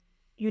because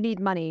you need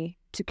money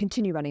to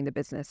continue running the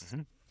business.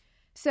 Mm-hmm.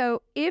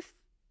 So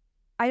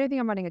I don't think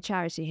I'm running a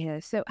charity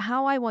here. So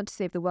how I want to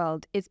save the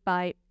world is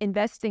by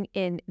investing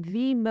in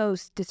the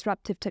most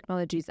disruptive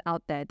technologies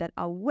out there that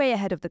are way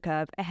ahead of the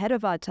curve, ahead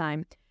of our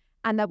time,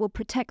 and that will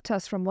protect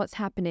us from what's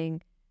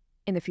happening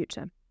in the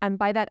future. And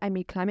by that, I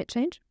mean climate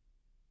change,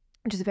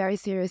 which is a very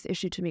serious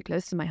issue to me,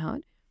 close to my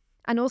heart,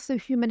 and also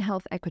human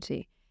health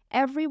equity.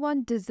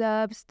 Everyone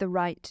deserves the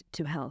right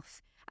to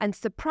health. And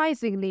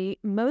surprisingly,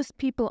 most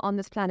people on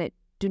this planet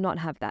do not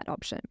have that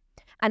option.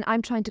 And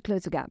I'm trying to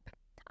close the gap.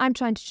 I'm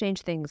trying to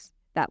change things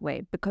that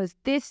way, because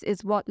this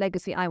is what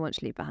legacy I want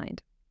to leave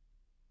behind.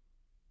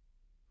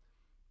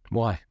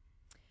 Why?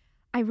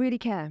 I really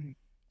care.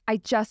 I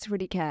just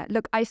really care.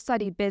 Look, I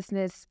studied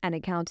business and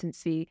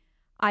accountancy.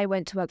 I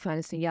went to work for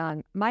Ernst &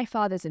 Young. My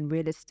father's in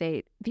real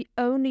estate. The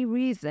only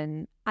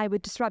reason I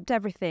would disrupt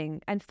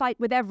everything and fight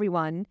with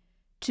everyone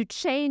to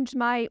change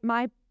my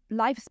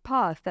life's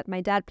path that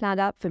my dad planned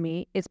out for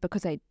me is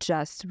because I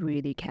just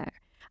really care.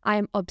 I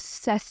am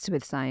obsessed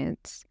with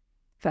science.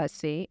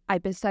 Firstly,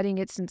 I've been studying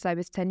it since I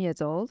was 10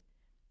 years old,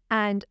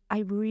 and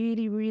I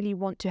really, really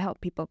want to help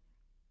people.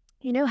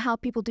 You know how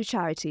people do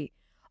charity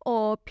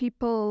or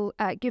people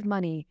give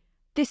money?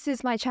 This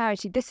is my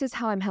charity. This is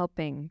how I'm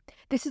helping.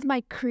 This is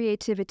my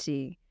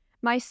creativity.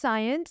 My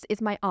science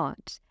is my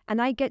art,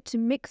 and I get to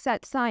mix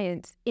that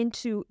science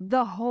into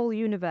the whole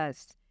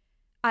universe.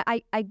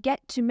 I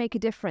get to make a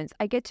difference.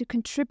 I get to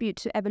contribute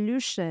to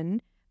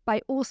evolution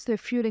by also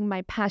fueling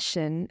my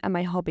passion and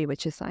my hobby,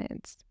 which is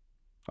science.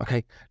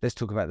 Okay, let's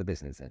talk about the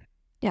business then.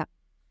 Yeah.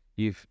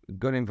 You've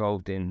got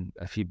involved in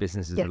a few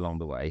businesses along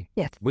the way.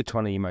 Yes. Which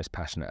one are you most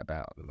passionate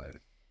about at the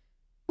moment?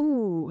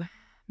 Ooh,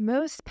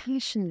 most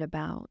passionate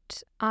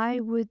about,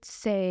 I would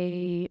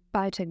say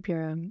Biotech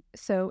Bureau.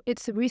 So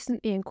it's a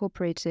recently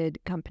incorporated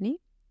company,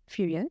 a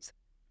few years.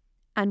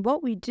 And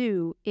what we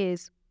do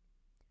is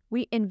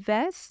we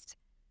invest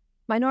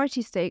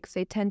minority stakes,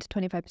 say 10 to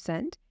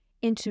 25%,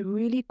 into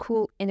really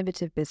cool,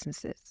 innovative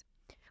businesses.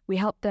 We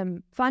help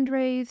them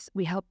fundraise,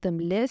 we help them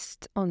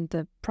list on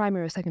the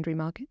primary or secondary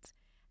markets,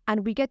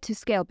 and we get to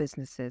scale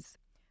businesses.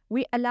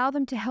 We allow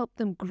them to help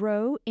them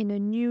grow in a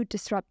new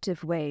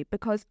disruptive way,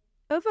 because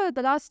over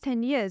the last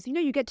 10 years,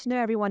 you get to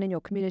know everyone in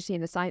your community,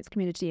 in the science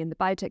community, in the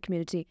biotech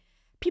community.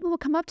 People will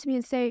come up to me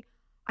and say,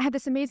 I have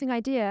this amazing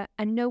idea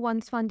and no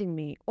one's funding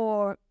me.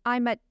 Or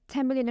I'm at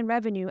 10 million in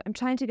revenue, I'm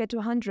trying to get to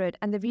 100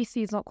 and the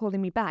VC is not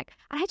calling me back.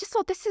 And I just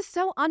thought, this is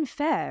so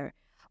unfair.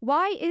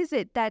 Why is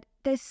it that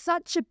there's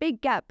such a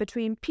big gap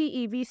between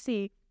PE,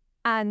 VC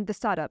and the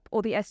startup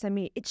or the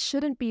SME? It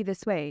shouldn't be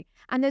this way.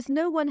 And there's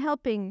no one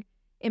helping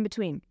in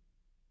between.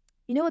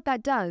 You know what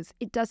that does?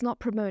 It does not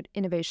promote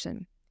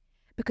innovation,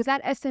 because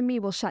that SME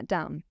will shut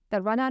down.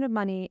 They'll run out of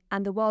money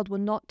and the world will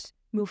not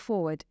move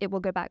forward. It will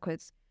go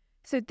backwards.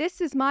 So this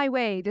is my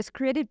way, this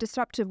creative,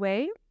 disruptive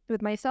way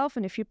with myself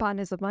and a few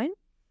partners of mine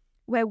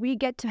where we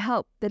get to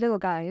help the little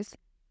guys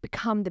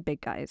become the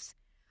big guys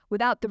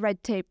without the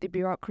red tape, the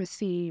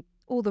bureaucracy,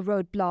 all the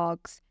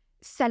roadblocks,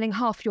 selling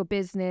half your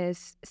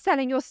business,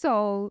 selling your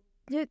soul.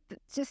 It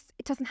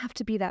doesn't have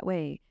to be that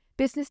way.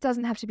 Business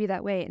doesn't have to be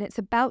that way. And it's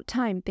about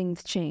time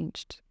things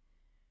changed.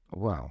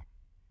 Wow.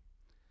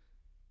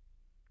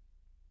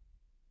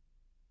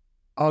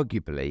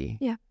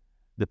 Arguably,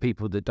 the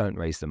people that don't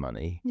raise the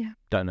money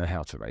don't know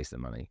how to raise the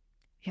money.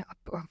 Yeah,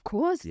 of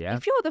course. Yeah.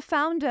 If you're the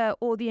founder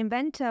or the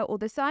inventor or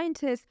the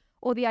scientist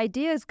or the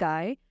ideas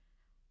guy,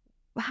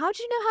 how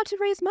do you know how to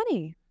raise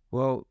money?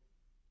 Well,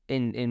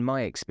 in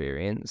my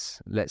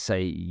experience, let's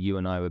say you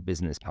and I were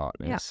business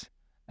partners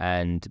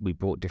and we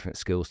brought different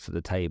skills to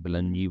the table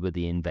and you were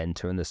the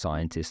inventor and the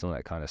scientist and all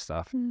that kind of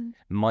stuff.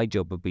 My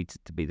job would be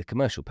to be the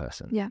commercial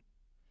person. Yeah.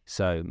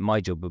 So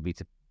my job would be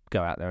to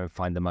go out there and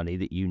find the money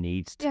that you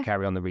need to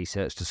carry on the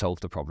research to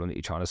solve the problem that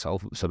you're trying to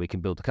solve so we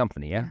can build the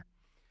company, yeah?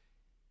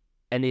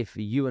 And if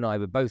you and I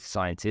were both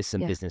scientists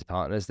and business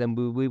partners, then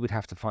we would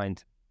have to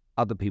find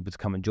other people to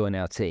come and join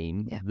our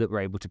team that were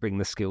able to bring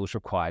the skills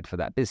required for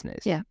that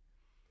business. Yeah.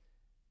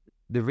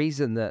 The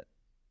reason that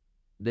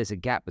there's a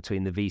gap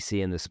between the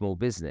VC and the small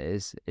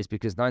business is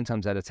because 9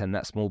 times out of 10,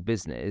 that small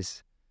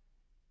business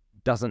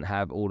doesn't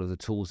have all of the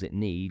tools it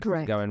needs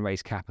to go and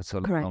raise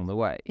capital along the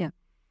way. Yeah.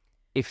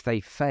 If they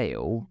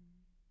fail,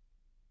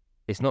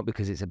 it's not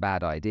because it's a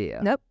bad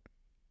idea. Nope.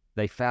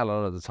 They fail a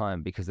lot of the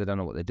time because they don't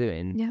know what they're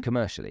doing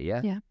commercially,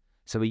 yeah?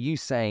 So are you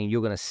saying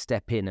you're going to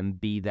step in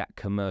and be that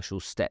commercial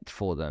step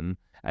for them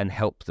and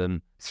help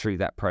them through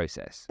that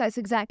process? That's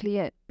exactly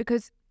it.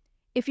 Because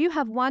if you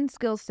have one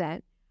skill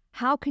set,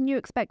 how can you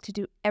expect to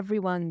do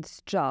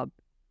everyone's job?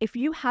 If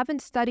you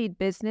haven't studied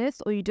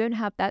business or you don't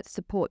have that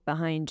support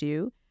behind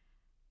you,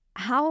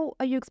 how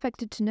are you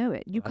expected to know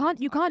it? You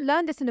can't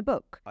learn this in a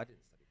book. I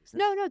didn't study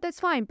business. No, that's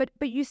fine. But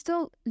you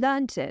still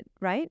learned it,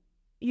 right?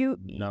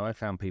 No, I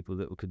found people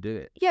that could do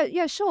it.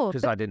 Yeah, sure.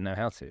 Because I didn't know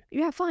how to.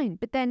 Yeah, fine.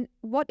 But then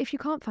what if you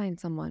can't find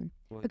someone?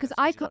 Well, because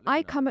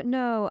I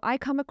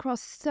come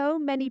across so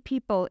many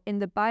people in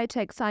the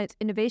biotech science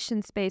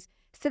innovation space,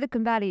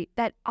 Silicon Valley,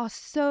 that are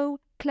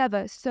so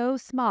clever, so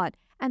smart,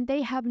 and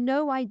they have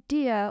no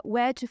idea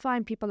where to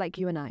find people like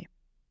you and I.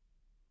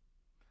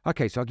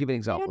 Okay, so I'll give you an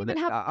example. They don't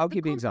even have the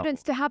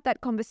confidence to have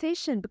that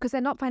conversation because they're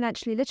not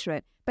financially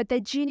literate, but they're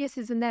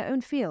geniuses in their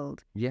own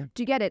field. Yeah.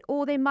 Do you get it?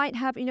 Or they might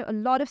have, a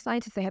lot of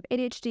scientists, they have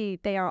ADHD,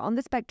 they are on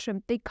the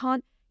spectrum, they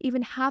can't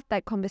even have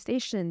that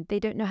conversation. They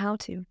don't know how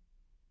to.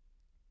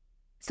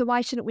 So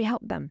why shouldn't we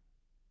help them?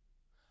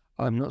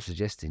 I'm not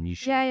suggesting you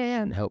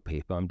shouldn't help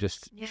people. I'm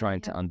just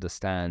trying to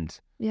understand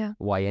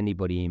why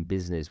anybody in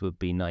business would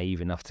be naive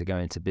enough to go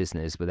into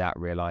business without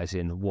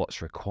realizing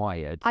what's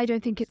required. I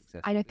don't think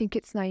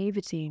it's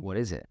naivety. What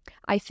is it?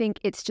 I think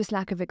it's just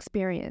lack of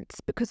experience.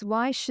 Because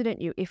why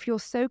shouldn't you, if you're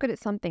so good at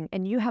something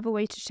and you have a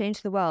way to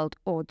change the world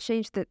or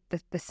change the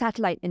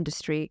satellite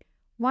industry,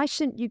 why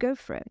shouldn't you go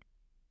for it?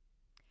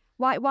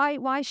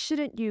 Why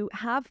shouldn't you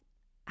have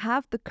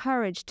the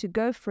courage to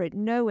go for it,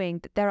 knowing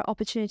that there are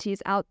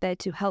opportunities out there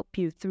to help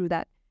you through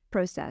that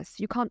process?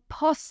 You can't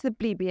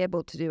possibly be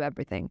able to do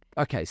everything.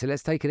 Okay, so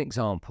let's take an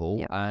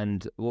example,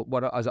 and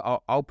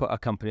I'll put a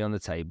company on the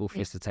table for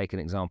us to take an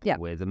example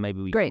with, and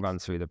maybe we can run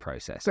through the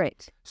process.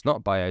 Great. It's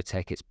not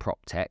biotech, it's prop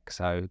tech,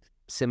 so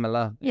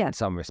similar in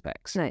some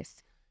respects.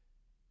 Nice.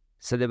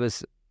 So there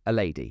was a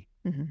lady,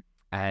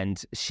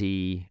 and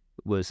she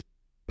was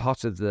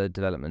part of the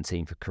development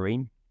team for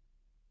Kareem.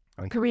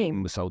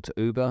 Kareem was sold to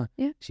Uber.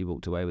 Yeah. She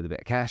walked away with a bit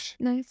of cash.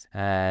 Nice.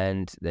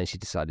 And then she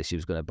decided she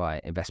was going to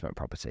buy investment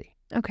property.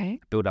 Okay.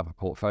 Build up a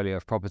portfolio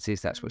of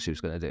properties. That's what she was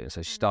going to do. And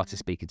so she started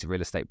speaking to real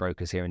estate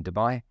brokers here in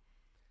Dubai.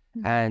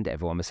 And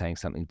everyone was saying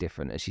something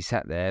different. And she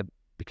sat there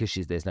because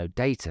there's no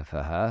data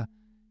for her.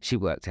 She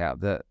worked out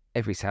that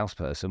every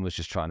salesperson was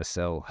just trying to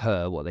sell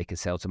her what they could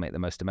sell to make the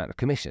most amount of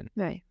commission.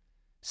 Right.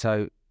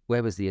 So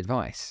where was the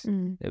advice?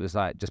 It was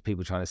like just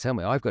people trying to sell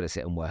me. I've got to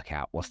sit and work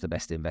out what's the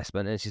best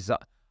investment. And she's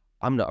like,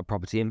 I'm not a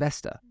property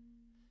investor.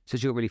 So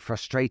she got really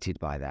frustrated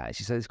by that.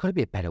 She said, there's got to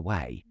be a better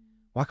way.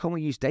 Why can't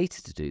we use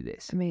data to do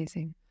this?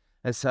 Amazing.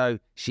 And so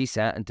she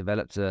sat and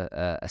developed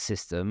a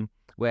system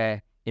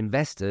where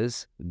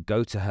investors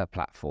go to her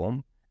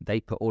platform, they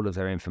put all of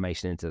their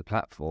information into the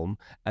platform,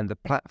 and the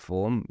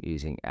platform,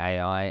 using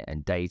AI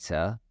and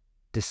data,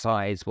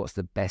 decides what's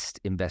the best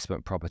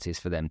investment properties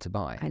for them to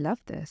buy. I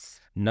love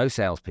this. No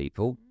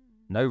salespeople.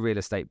 No real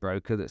estate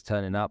broker that's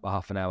turning up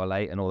half an hour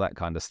late and all that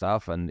kind of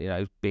stuff and,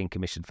 being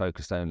commission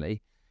focused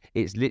only.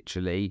 It's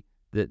literally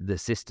the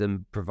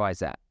system provides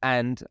that,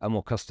 and a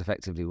more cost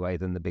effectively way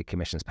than the big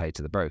commissions paid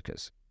to the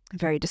brokers.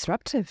 Very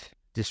disruptive.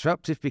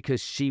 Disruptive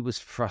because she was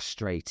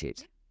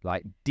frustrated,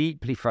 like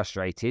deeply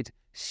frustrated.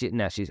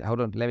 Hold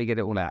on, let me get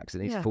it all out because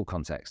it needs full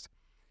context.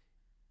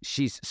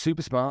 She's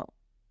super smart,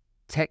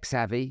 tech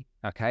savvy,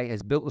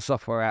 has built the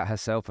software out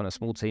herself and a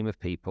small team of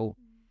people.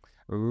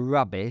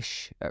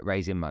 Rubbish at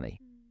raising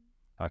money.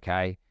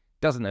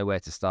 doesn't know where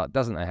to start,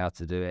 doesn't know how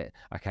to do it.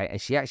 Okay.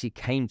 And she actually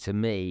came to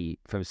me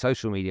from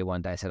social media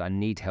one day and said, I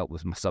need help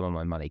with some of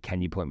my money.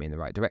 Can you point me in the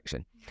right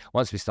direction?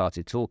 Once we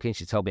started talking,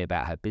 she told me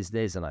about her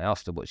business and I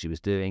asked her what she was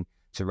doing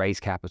to raise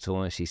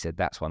capital. And she said,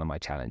 that's one of my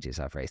challenges.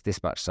 I've raised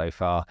this much so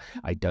far.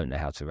 I don't know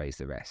how to raise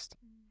the rest.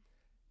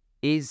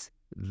 Is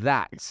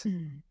that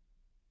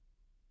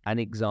an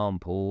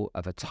example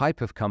of a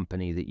type of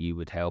company that you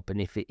would help?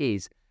 And if it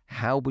is,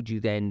 how would you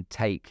then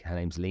take, her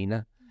name's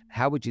Lena,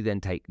 how would you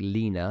then take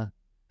Lena,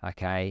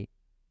 okay,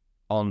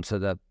 onto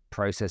the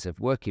process of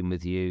working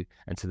with you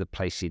and to the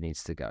place she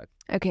needs to go?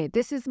 Okay,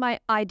 this is my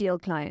ideal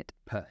client.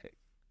 Perfect.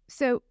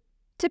 So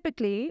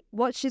typically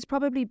what she's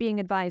probably being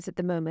advised at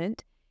the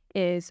moment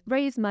is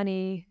raise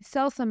money,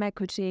 sell some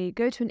equity,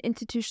 go to an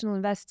institutional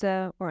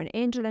investor or an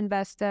angel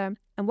investor.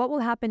 And what will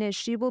happen is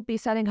she will be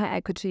selling her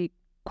equity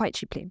quite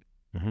cheaply.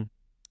 Mm-hmm.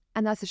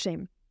 And that's a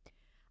shame.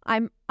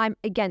 I'm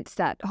against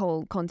that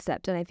whole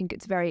concept, and I think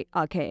it's very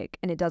archaic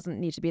and it doesn't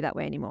need to be that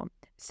way anymore.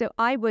 So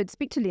I would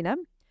speak to Lena.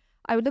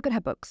 I would look at her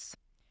books.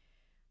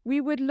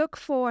 We would look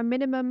for a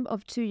minimum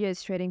of 2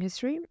 years trading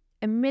history,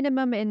 a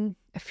minimum in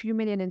a few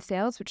million in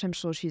sales, which I'm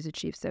sure she's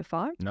achieved so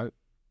far. No.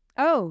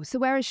 Oh, so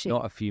where is she?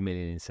 Not a few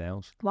million in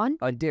sales. One?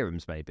 In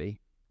dirhams, maybe.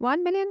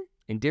 1 million?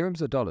 In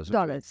dirhams or dollars?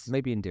 Dollars.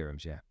 Maybe in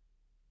dirhams, yeah.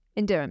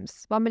 In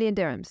dirhams. 1 million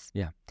dirhams.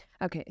 Yeah.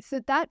 Okay, so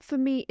that for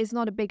me is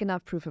not a big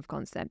enough proof of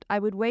concept. I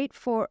would wait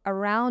for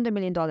around $1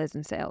 million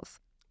in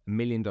sales. $1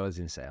 million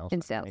in sales.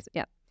 In sales,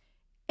 yeah.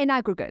 In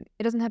aggregate.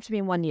 It doesn't have to be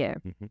in 1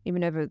 year, Mm-hmm.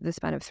 even over the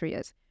span of 3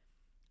 years.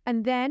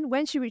 And then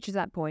when she reaches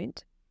that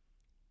point,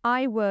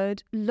 I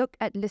would look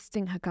at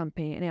listing her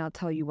company, and I'll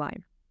tell you why.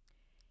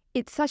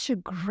 It's such a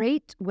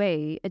great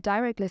way, a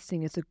direct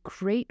listing is a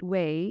great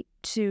way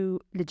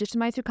to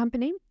legitimize your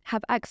company,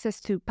 have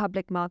access to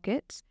public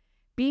markets,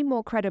 be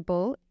more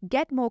credible,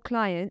 get more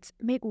clients,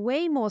 make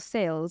way more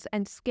sales,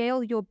 and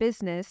scale your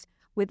business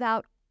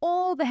without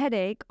all the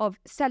headache of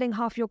selling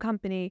half your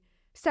company,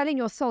 selling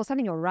your soul,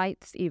 selling your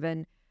rights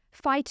even,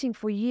 fighting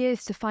for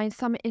years to find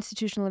some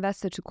institutional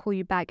investor to call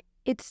you back.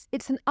 It's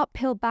an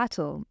uphill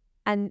battle.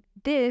 And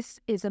this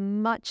is a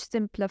much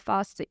simpler,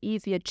 faster,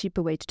 easier,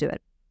 cheaper way to do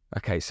it.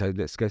 Okay, so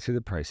let's go through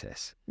the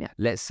process. Yeah.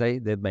 Let's say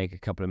they make a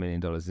couple of $1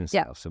 million in sales,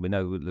 Yeah. so we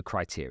know the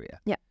criteria.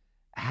 Yeah.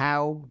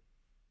 How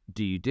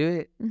do you do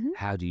it? Mm-hmm.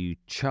 How do you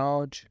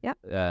charge? Yeah.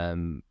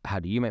 How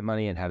do you make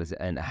money, and how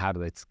do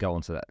they go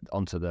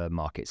onto the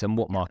markets? And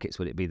what markets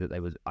would it be that they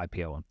would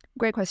IPO on?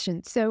 Great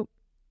question. So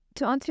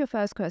to answer your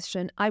first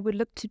question, I would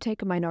look to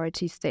take a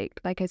minority stake,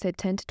 like I said,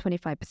 10 to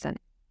 25%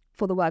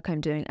 for the work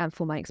I'm doing and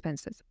for my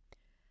expenses.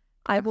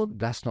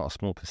 That's not a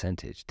small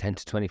percentage, 10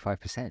 to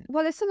 25%.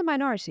 Well, it's still a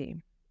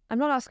minority. I'm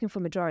not asking for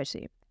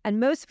majority. And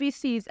most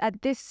VCs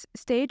at this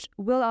stage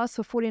will ask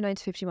for 49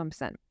 to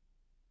 51%.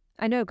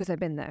 I know because I've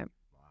been there.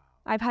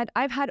 Wow.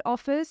 I've had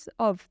offers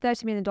of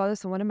 $30 million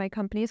from one of my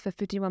companies for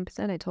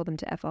 51%. I told them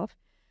to F off.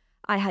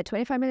 I had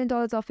 $25 million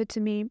offered to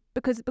me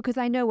because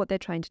I know what they're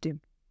trying to do.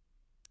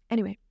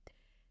 Anyway,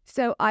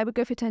 so I would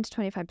go for 10 to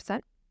 25%.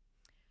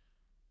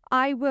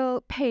 I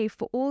will pay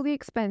for all the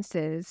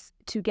expenses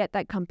to get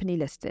that company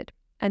listed.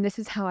 And this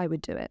is how I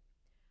would do it.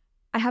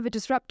 I have a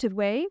disruptive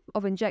way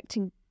of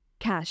injecting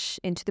cash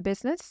into the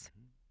business.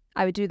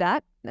 I would do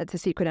that. That's a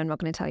secret I'm not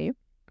going to tell you.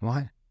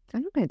 Why?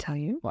 I'm not going to tell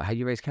you. What? How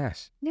you raise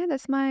cash? Yeah,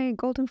 that's my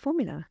golden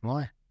formula.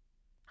 Why?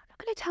 I'm not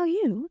going to tell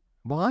you.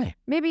 Why?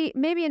 Maybe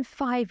in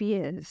 5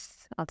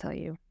 years, I'll tell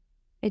you.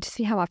 To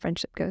see how our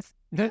friendship goes.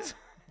 That's...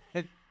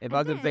 If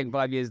I could take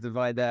 5 years to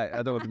find out,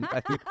 I don't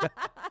want to...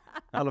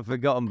 I'll have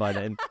forgotten by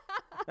then.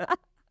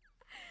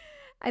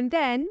 And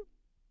then...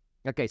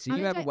 Okay, so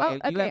you have a way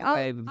of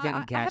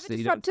getting cash. I have a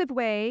disruptive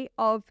way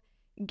of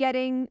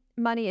getting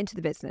money into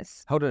the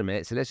business. Hold on a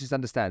minute. So let's just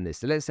understand this.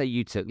 So let's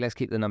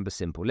keep the number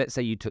simple. Let's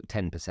say you took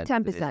 10%.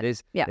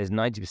 10%. Yeah. There's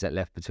 90%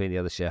 left between the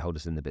other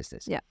shareholders in the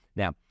business. Yeah.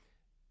 Now,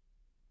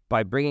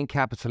 by bringing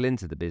capital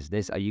into the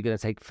business, are you going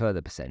to take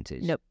further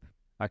percentage? Nope.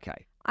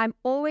 Okay. I'm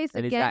always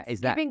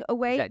against giving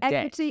away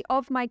equity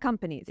of my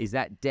companies. Is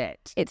that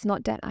debt? It's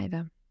not debt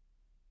either.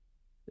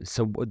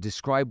 So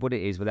describe what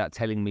it is without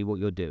telling me what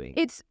you're doing.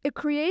 It's a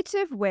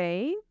creative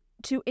way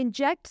to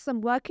inject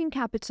some working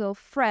capital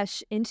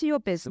fresh into your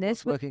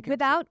business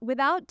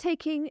without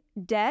taking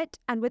debt.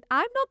 And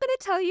I'm not going to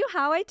tell you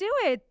how I do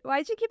it.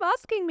 Why do you keep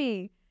asking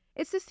me?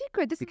 It's a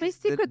secret. This is my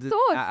secret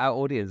sauce. Our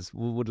audience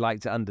would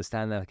like to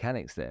understand the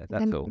mechanics there.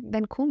 That's all.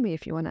 Then call me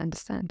if you want to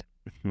understand.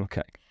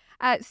 Okay.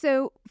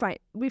 So, right,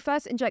 we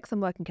first inject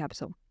some working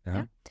capital. Uh-huh.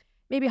 Yeah?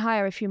 Maybe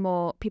hire a few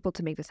more people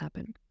to make this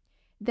happen.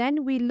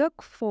 Then we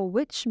look for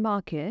which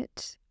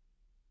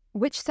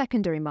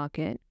secondary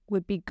market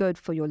would be good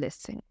for your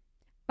listing.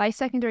 By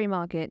secondary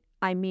market,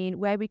 I mean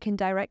where we can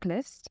direct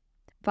list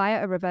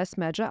via a reverse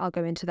merger. I'll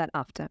go into that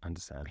after.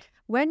 Understand.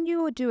 When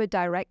you do a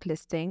direct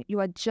listing, you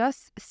are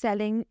just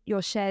selling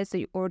your shares that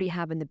you already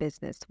have in the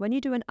business. When you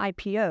do an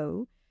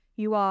IPO,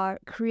 you are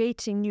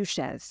creating new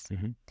shares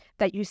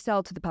that you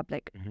sell to the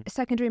public. A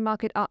secondary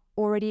market are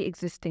already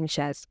existing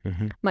shares.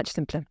 Much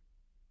simpler.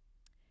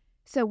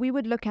 So we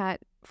would look at,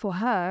 for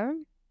her,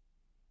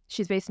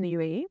 she's based in the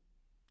UAE.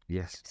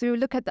 Yes. So you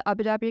look at the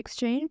Abu Dhabi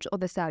exchange or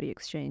the Saudi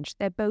exchange.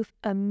 They're both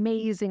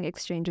amazing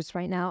exchanges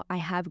right now. I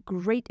have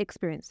great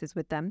experiences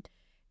with them.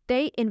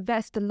 They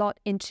invest a lot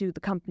into the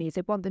companies.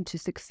 They want them to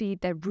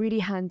succeed. They're really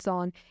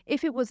hands-on.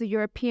 If it was a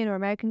European or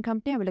American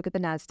company, I would look at the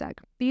NASDAQ.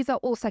 These are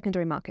all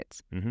secondary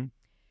markets. Mm-hmm.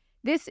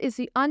 This is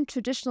the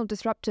untraditional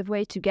disruptive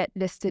way to get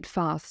listed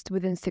fast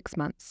within 6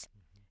 months.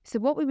 So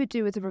what we would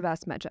do is a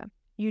reverse merger.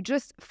 You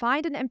just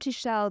find an empty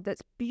shell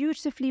that's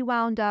beautifully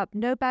wound up,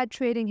 no bad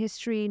trading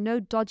history, no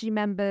dodgy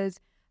members.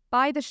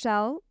 Buy the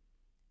shell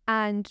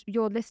and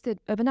you're listed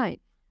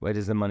overnight. Where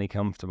does the money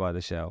come to buy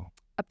the shell?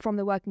 From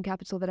the working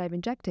capital that I've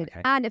injected.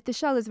 Okay. And if the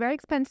shell is very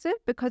expensive,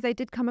 because I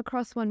did come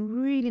across one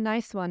really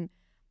nice one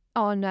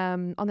on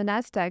the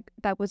NASDAQ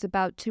that was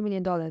about $2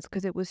 million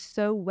because it was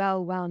so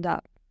well wound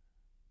up.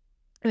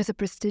 It was a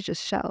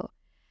prestigious shell.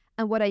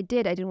 And what I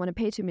didn't want to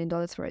pay $2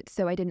 million for it,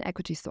 so I did an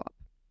equity swap.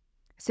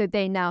 So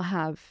they now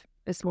have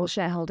a small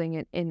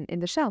shareholding in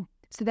the shell.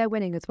 So they're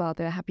winning as well.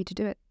 They're happy to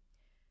do it.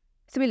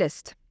 So we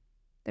list.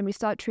 Then we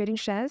start trading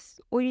shares.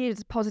 All you need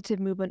is a positive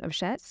movement of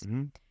shares.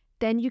 Mm-hmm.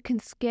 Then you can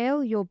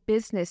scale your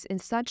business in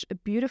such a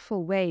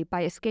beautiful way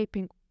by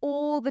escaping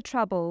all the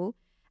trouble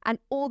and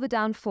all the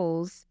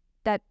downfalls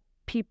that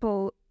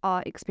people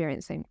are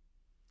experiencing.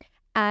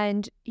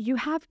 And you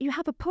have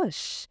a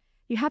push.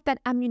 You have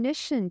that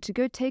ammunition to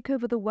go take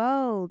over the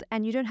world,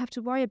 and you don't have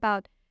to worry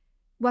about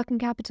working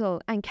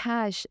capital and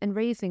cash and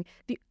raising.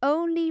 The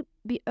only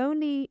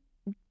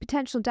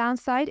potential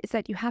downside is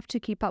that you have to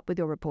keep up with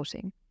your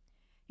reporting.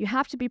 You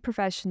have to be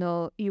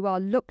professional. You are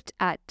looked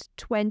at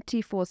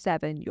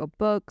 24/7. Your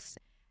books,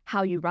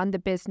 how you run the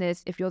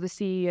business. If you're the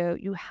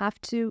CEO, you have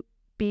to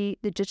be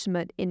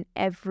legitimate in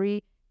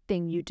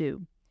everything you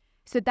do.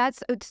 So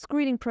that's a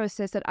screening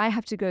process that I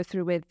have to go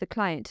through with the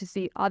client to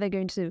see, are they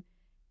going to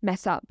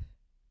mess up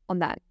on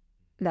that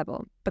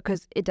level?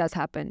 Because it does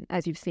happen,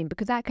 as you've seen,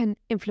 because that can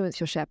influence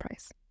your share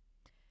price.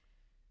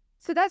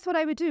 So that's what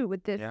I would do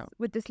with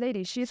this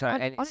lady. She's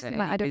honestly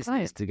my ideal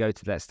client. To go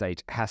to that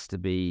stage has to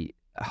be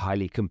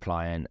highly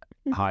compliant,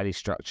 highly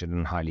structured,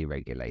 and highly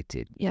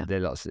regulated. Yeah.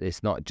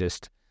 It's not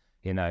just,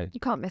 you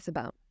can't mess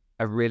about.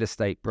 A real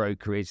estate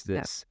brokerage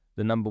that's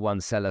the number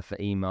one seller for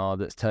email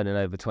that's turning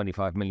over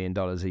 $25 million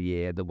a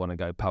year that want to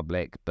go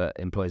public but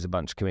employs a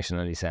bunch of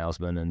commission-only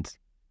salesmen, and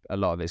a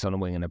lot of it's on a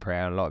wing and a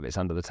prayer and a lot of it's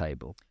under the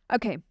table.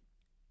 Okay.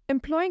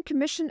 Employing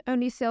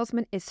commission-only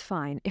salesmen is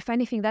fine. If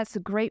anything, that's a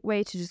great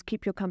way to just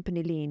keep your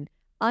company lean.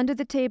 Under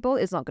the table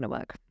is not going to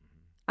work.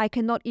 I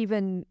cannot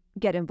even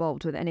get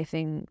involved with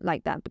anything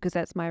like that because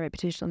that's my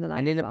reputation on the line.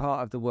 And in a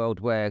part of the world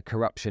where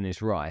corruption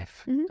is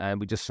rife, and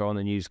we just saw on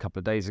the news a couple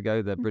of days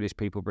ago the British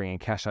people bringing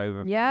cash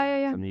over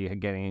from the UK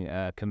getting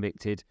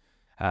convicted.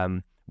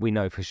 We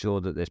know for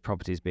sure that there's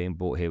properties being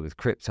bought here with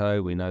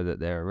crypto. We know that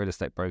there are real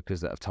estate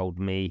brokers that have told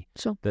me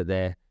that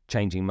they're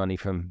changing money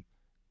from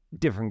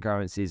different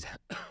currencies.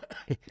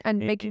 And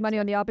making money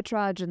on the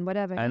arbitrage and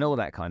whatever. And all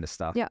that kind of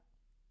stuff. Yeah.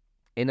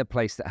 In a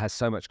place that has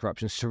so much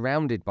corruption,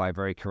 surrounded by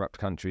very corrupt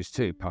countries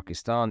too.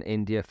 Pakistan,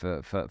 India,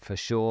 for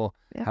sure,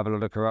 have a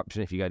lot of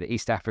corruption. If you go to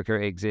East Africa,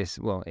 it exists.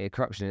 Well,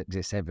 corruption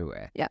exists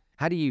everywhere. Yeah.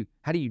 How do you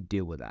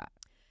deal with that?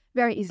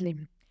 Very easily.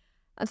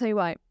 I'll tell you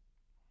why.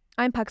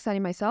 I'm Pakistani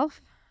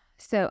myself,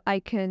 so I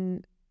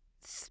can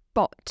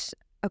spot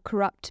a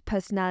corrupt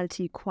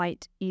personality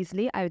quite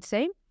easily, I would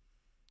say.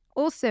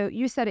 Also,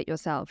 you said it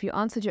yourself. You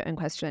answered your own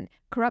question.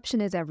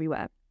 Corruption is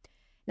everywhere.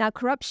 Now,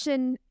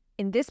 corruption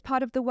in this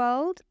part of the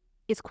world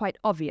is quite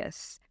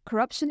obvious.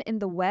 Corruption in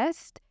the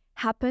West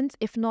happens,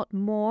 if not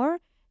more.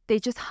 They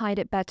just hide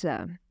it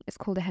better. It's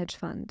called a hedge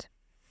fund.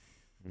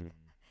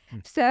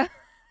 So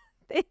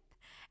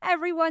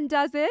everyone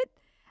does it.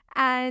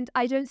 And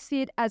I don't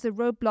see it as a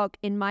roadblock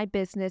in my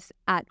business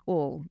at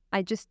all.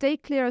 I just stay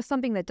clear of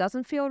something that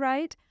doesn't feel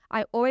right.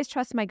 I always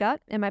trust my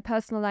gut in my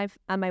personal life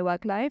and my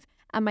work life.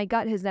 And my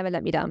gut has never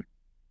let me down.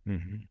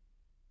 Mm-hmm.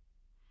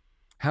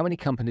 How many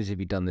companies have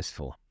you done this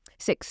for?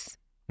 6.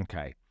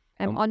 Okay.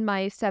 I'm on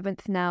my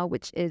 7th now,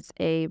 which is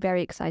a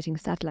very exciting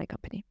satellite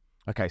company.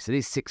 Okay, so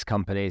these 6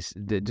 companies,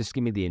 just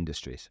give me the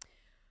industries.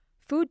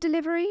 Food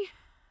delivery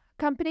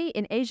company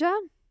in Asia.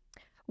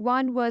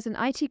 One was an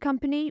IT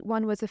company.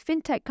 One was a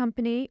fintech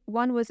company.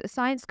 One was a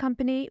science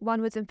company.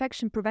 One was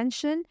infection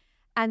prevention.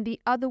 And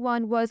the other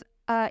one was,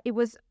 it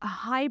was a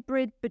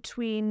hybrid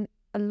between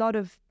a lot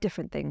of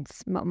different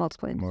things,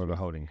 multiple industries. More of a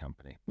holding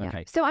company. Yeah.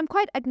 Okay. So I'm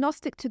quite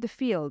agnostic to the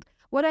field.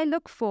 What I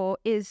look for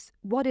is,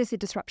 what is a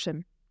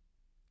disruption?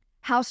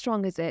 How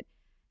strong is it?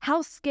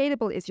 How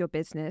scalable is your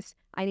business?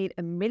 I need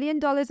 $1 million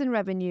in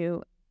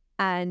revenue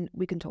and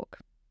we can talk.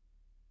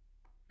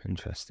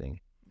 Interesting.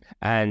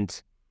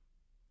 And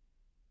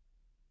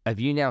have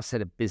you now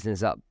set a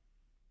business up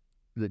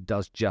that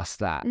does just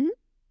that? Mm-hmm.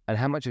 And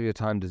how much of your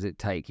time does it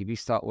take? If you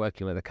start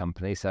working with a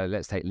company, so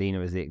let's take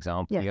Lena as the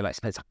example. Yes. You're like,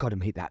 Spence, I've got to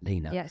meet that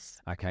Lena. Yes.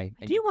 Okay.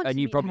 Do you want to and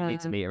you meet probably her? need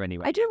to meet her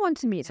anyway. I do want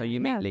to meet So her. you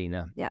meet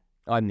Lena. Yeah.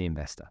 I'm the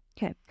investor.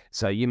 Okay.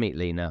 So you meet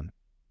Lena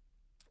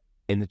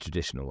in the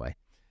traditional way.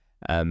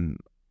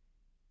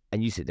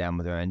 and you sit down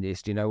with her and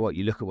it's, you know what,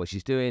 you look at what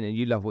she's doing and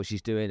you love what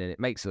she's doing and it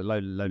makes a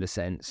load of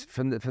sense.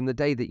 From the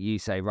day that you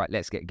say, right,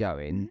 let's get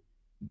going,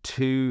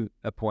 to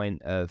a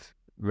point of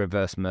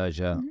reverse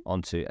merger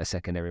onto a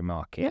secondary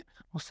market,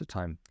 what's the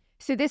time?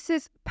 So this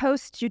is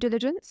post due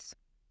diligence.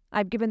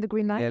 I've given the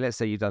green light. Yeah, let's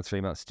say you've done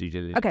 3 months due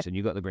diligence and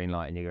you got the green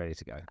light and you're ready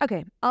to go.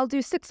 Okay, I'll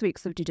do 6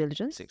 weeks of due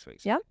diligence. 6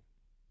 weeks. Yeah.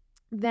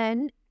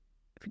 Then,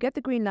 if we get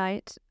the green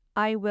light,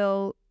 I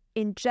will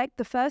inject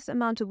the first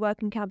amount of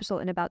working capital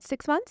in about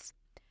 6 months.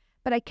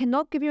 But I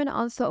cannot give you an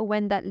answer on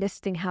when that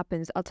listing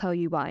happens. I'll tell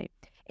you why.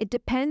 It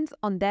depends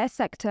on their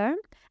sector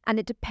and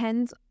it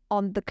depends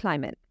on the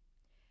climate.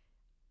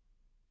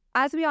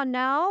 As we are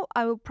now,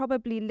 I will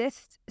probably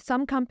list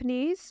some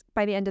companies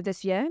by the end of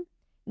this year.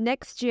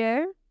 Next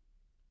year,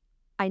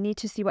 I need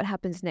to see what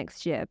happens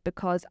next year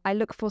because I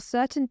look for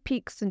certain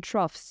peaks and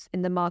troughs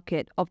in the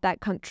market of that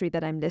country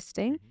that I'm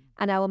listing,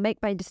 and I will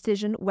make my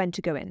decision when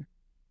to go in.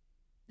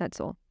 That's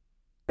all.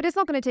 But it's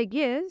not going to take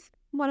years,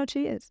 1 or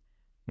 2 years.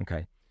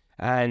 Okay.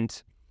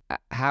 And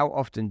how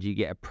often do you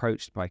get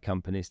approached by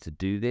companies to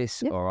do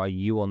this, or are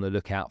you on the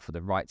lookout for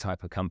the right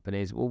type of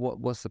companies? Well,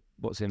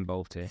 what's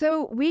involved here?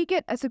 So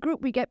as a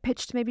group, we get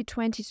pitched maybe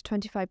 20 to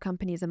 25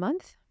 companies a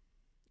month,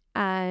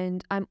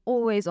 and I'm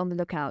always on the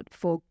lookout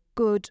for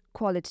good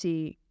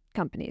quality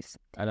companies.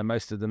 And are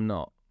most of them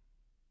not?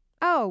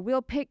 Oh,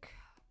 we'll pick.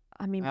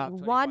 I mean,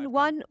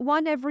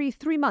 one every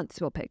 3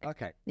 months we'll pick.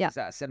 Okay. Yeah. Is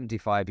that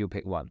 75? You'll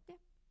pick one. Yeah.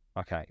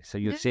 Okay. So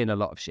you're seeing a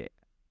lot of shit.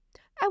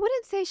 I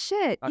wouldn't say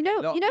shit. Okay,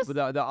 you know,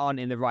 that aren't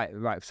in the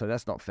right. So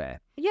that's not fair.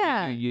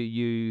 Yeah.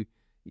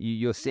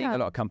 You're seeing a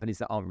lot of companies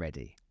that aren't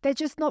ready. They're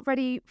just not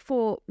ready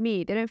for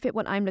me. They don't fit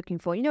what I'm looking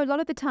for. You know, a lot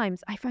of the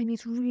times I find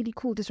these really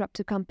cool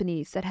disruptive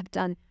companies that have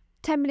done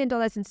 $10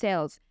 million in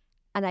sales,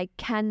 and I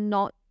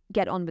cannot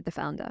get on with the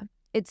founder.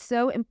 It's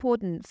so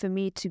important for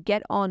me to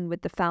get on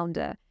with the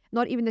founder,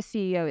 not even the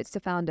CEO, it's the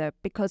founder,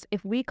 because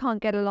if we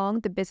can't get along,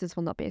 the business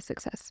will not be a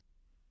success.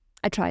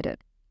 I tried it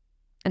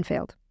and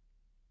failed.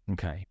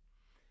 Okay.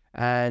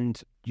 And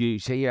you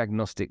say you're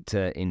agnostic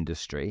to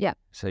industry. Yeah.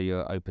 So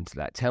you're open to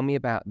that. Tell me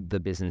about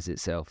the business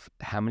itself.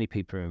 How many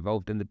people are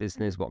involved in the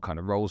business? What kind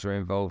of roles are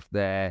involved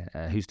there?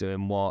 Who's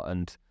doing what?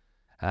 And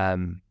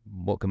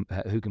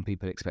who can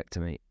people expect to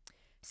meet?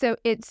 So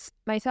it's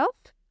myself,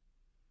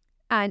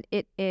 and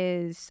it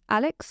is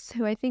Alex,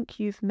 who I think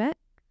you've met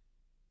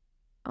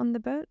on the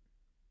boat,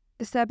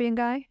 the Serbian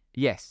guy.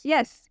 Yes.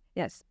 Yes.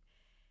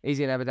 Is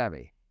he in Abu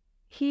Dhabi?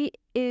 He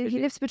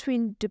lives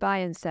between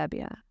Dubai and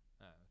Serbia.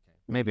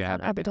 Maybe I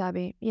have Abu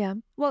Dhabi. Yeah.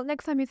 Well,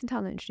 next time he's in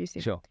town, I'll introduce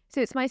you. Sure.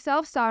 So it's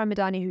myself, Sarah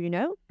Madani, who you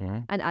know,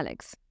 and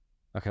Alex.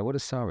 Okay. What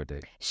does Sarah do?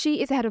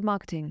 She is the head of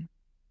marketing.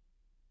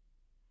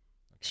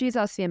 She's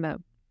our CMO.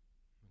 Okay.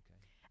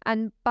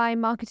 And by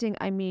marketing,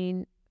 I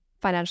mean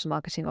financial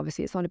marketing.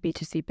 Obviously, it's not a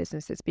B2C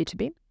business, it's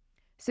B2B.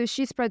 So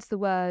she spreads the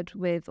word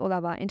with all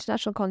of our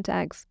international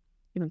contacts,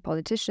 even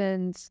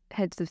politicians,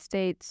 heads of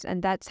states,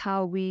 and that's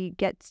how we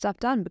get stuff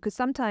done. Because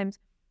sometimes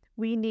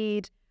we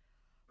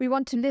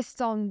want to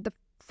list on the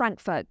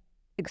Frankfurt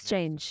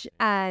exchange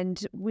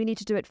and we need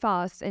to do it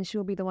fast, and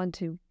she'll be the one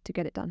to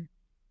get it done.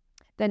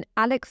 Then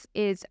Alex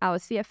is our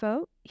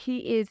CFO.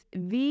 He is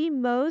the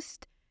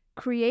most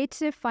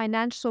creative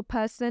financial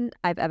person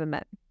I've ever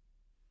met.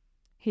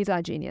 He's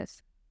our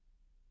genius.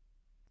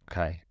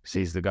 Okay, so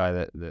he's the guy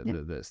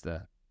that's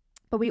there.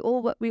 But we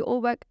all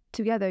work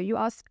together. You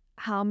ask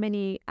how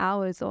many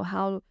hours or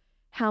how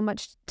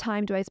much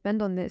time do I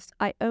spend on this?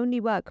 I only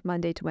work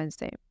Monday to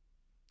Wednesday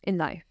in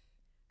life.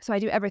 So I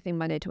do everything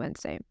Monday to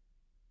Wednesday.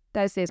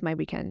 Thursday is my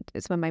weekend.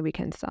 It's when my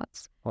weekend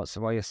starts. What?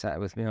 So why you're sat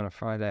with me on a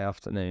Friday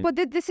afternoon? Well,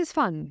 this is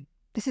fun.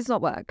 This is not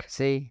work.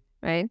 See?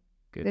 Right?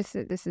 Good.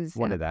 This is...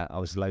 Wanted that. I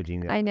was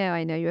loading it. I know.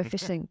 You were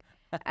fishing.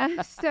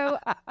 So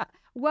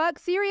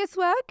serious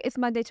work is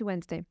Monday to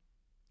Wednesday.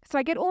 So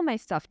I get all my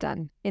stuff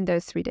done in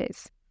those 3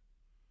 days.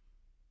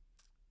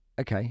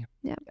 Okay.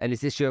 Yeah. And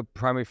is this your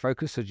primary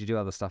focus, or do you do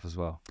other stuff as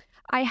well?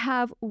 I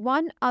have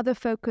one other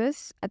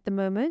focus at the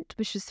moment,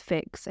 which is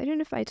Fix. I don't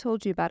know if I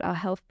told you about our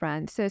health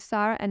brand. So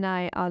Sarah and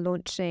I are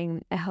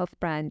launching a health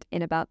brand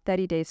in about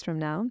 30 days from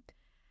now.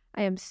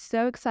 I am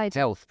so excited.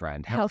 Health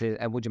brand? Health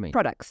and what do you mean?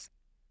 Products.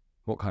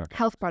 What kind of?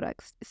 Health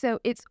products. So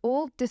it's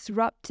all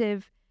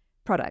disruptive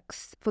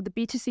products for the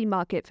B2C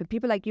market, for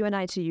people like you and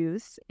I to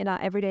use in our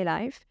everyday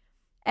life.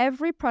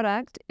 Every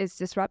product is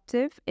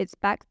disruptive. It's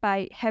backed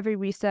by heavy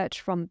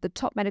research from the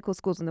top medical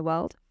schools in the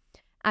world,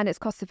 and it's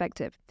cost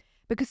effective.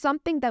 Because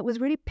something that was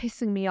really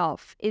pissing me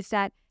off is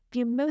that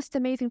the most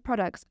amazing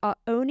products are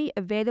only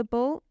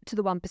available to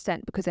the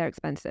 1% because they're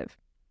expensive.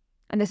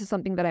 And this is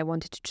something that I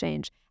wanted to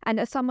change. And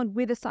as someone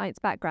with a science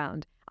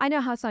background, I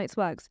know how science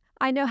works.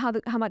 I know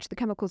how much the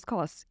chemicals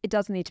cost. It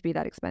doesn't need to be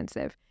that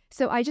expensive.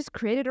 So I just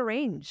created a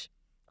range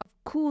of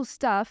cool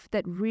stuff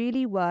that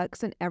really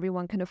works and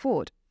everyone can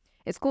afford.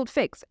 It's called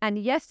Fix. And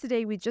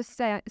yesterday we just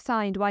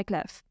signed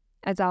Wyclef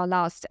as our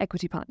last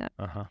equity partner,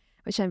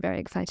 which I'm very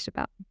excited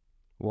about.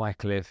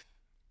 Wyclef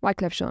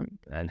Jean.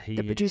 And he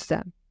the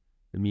producer.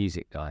 The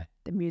music guy.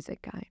 The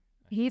music guy.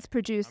 He's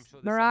produced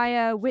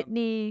Mariah,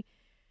 Whitney,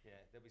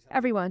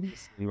 Everyone.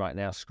 Right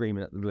now,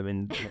 screaming at the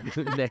blooming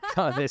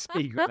their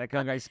speaker. They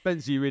can't go,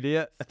 Spencer, you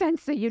idiot.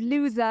 Spencer, you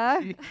loser.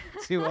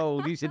 Too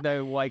old. You should know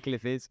who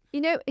Wycliffe is.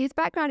 You know, his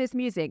background is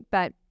music,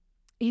 but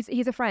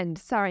he's a friend.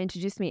 Sarah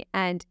introduced me,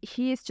 and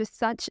he is just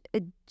such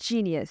a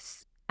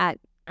genius at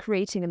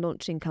creating and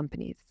launching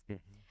companies.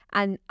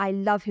 And I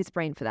love his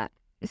brain for that.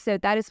 So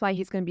that is why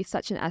he's going to be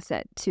such an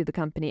asset to the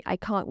company. I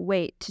can't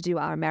wait to do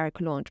our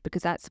America launch,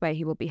 because that's where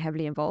he will be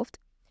heavily involved.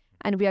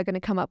 And we are going to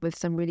come up with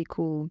some really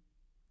cool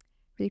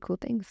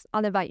things.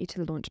 I'll invite you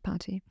to the launch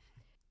party.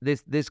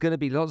 There's going to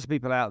be lots of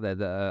people out there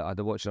that are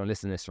either watching or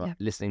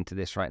listening to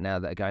this right now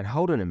that are going,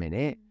 hold on a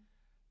minute.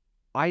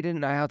 I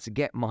didn't know how to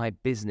get my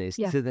business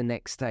to the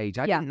next stage.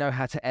 I didn't know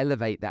how to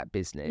elevate that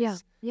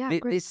business.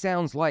 This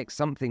sounds like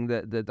something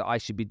that I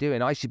should be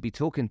doing. I should be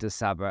talking to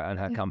Saba and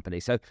her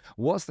company. So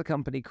what's the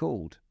company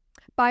called?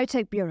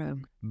 Biotech Bureau.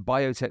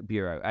 Biotech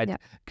Bureau. And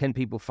can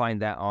people find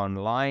that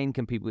online?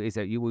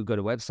 We've got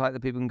a website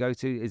that people can go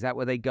to? Is that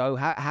where they go?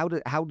 How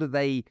do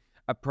they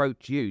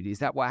approach you? Is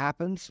that what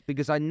happens?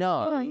 Because I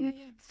know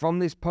from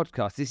this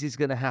podcast, this is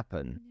going to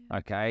happen.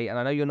 Okay. And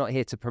I know you're not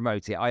here to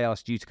promote it. I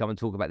asked you to come and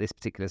talk about this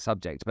particular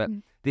subject, but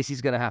this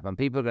is going to happen.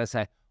 People are going to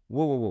say,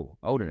 whoa,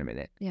 hold on a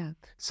minute. Yeah.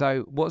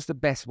 So what's the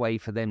best way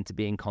for them to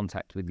be in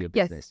contact with your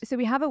business? Yes. So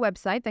we have a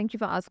website. Thank you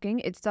for asking.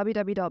 It's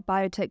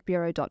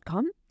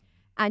www.biotechbureau.com.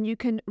 And you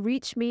can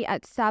reach me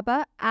at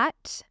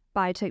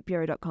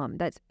saba@biotechbureau.com.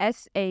 That's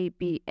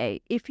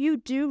SABA. If you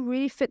do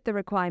really fit the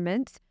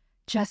requirements,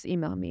 just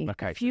email me.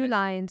 A few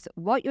lines,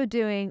 what you're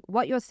doing,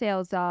 what your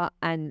sales are,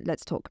 and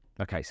let's talk.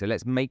 Okay, so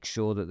let's make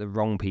sure that the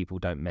wrong people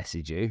don't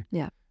message you.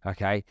 Yeah.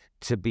 Okay,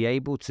 to be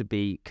able to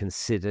be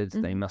considered,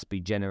 they must be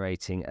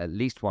generating at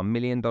least $1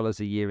 million a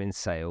year in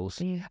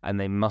sales, and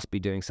they must be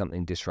doing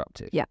something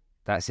disruptive. Yeah.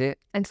 That's it?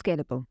 And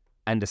scalable.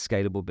 And a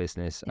scalable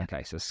business. Yeah.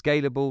 Okay, so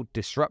scalable,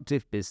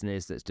 disruptive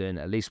business that's doing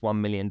at least $1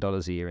 million a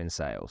year in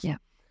sales. Yeah.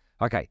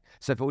 Okay,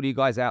 so for all you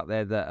guys out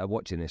there that are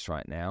watching this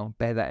right now,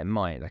 bear that in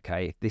mind,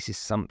 okay? If this is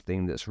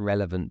something that's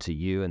relevant to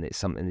you and it's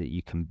something that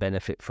you can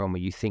benefit from, or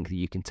you think that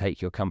you can take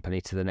your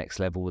company to the next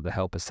level with the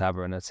help of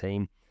Saba and her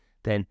team,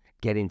 then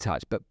get in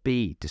touch. But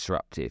be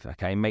disruptive,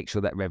 okay? Make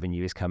sure that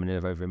revenue is coming in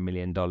of over $1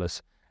 million,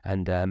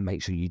 and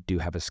make sure you do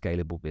have a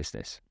scalable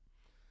business.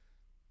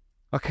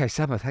 Okay,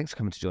 Saba, thanks for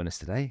coming to join us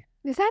today.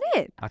 Is that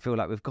it? I feel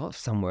like we've got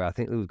somewhere. I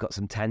think we've got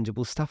some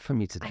tangible stuff from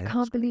you today. I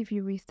can't believe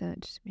you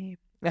researched me.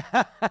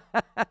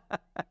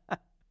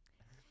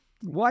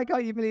 Why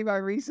can't you believe I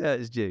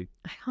researched you?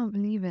 I can't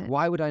believe it.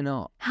 Why would I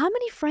not? How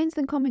many friends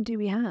in common do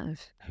we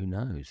have? Who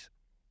knows?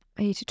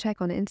 I need to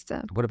check on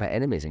Insta. What about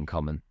enemies in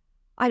common?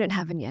 I don't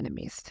have any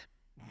enemies.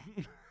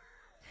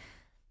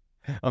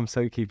 I'm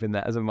so keeping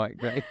that as a mic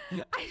break.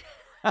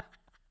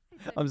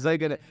 I'm so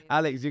gonna,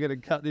 Alex, you're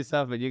gonna cut this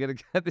up and you're gonna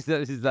cut this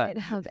up. This is that. I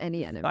don't have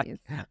any enemies.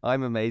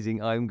 I'm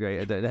amazing. I'm great.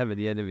 I don't have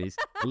any enemies.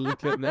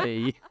 Look at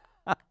me.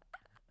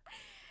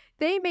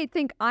 They may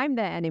think I'm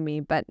their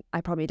enemy, but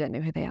I probably don't know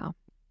who they are.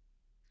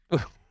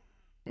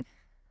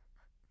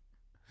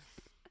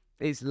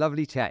 It's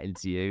lovely chatting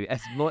to you.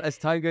 As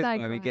time goes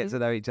by, we get to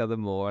know each other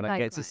more, and I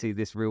get to see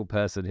this real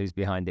person who's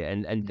behind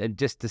it. And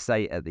just to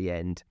say at the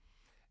end,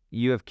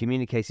 you have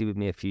communicated with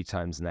me a few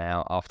times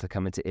now after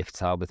coming to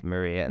Iftar with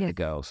Maria and the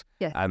girls.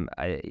 Yes.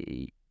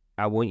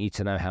 I want you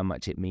to know how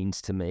much it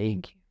means to me.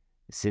 Thank you.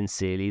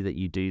 Sincerely, that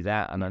you do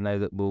that, and I know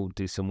that we'll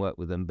do some work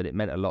with them, but it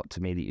meant a lot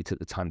to me that you took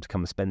the time to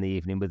come and spend the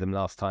evening with them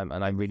last time,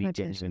 and I'm really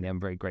genuinely, I'm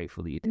very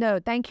grateful that you did. No,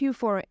 thank you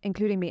for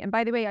including me. And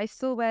by the way, I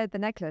still wear the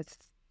necklace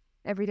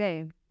every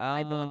day.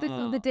 I bought this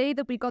on the day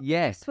that we got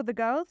this for the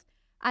girls,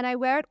 and I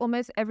wear it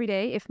almost every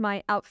day if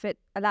my outfit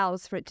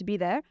allows for it to be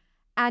there,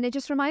 and it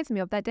just reminds me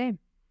of that day.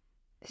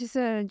 It's just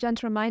a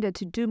gentle reminder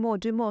to do more,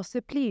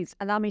 so please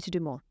allow me to do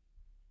more.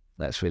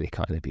 That's really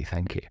kind of you,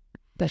 thank you.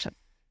 Pleasure.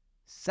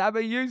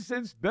 Saba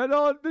Yussouf's been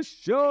on the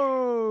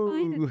show.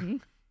 Finally.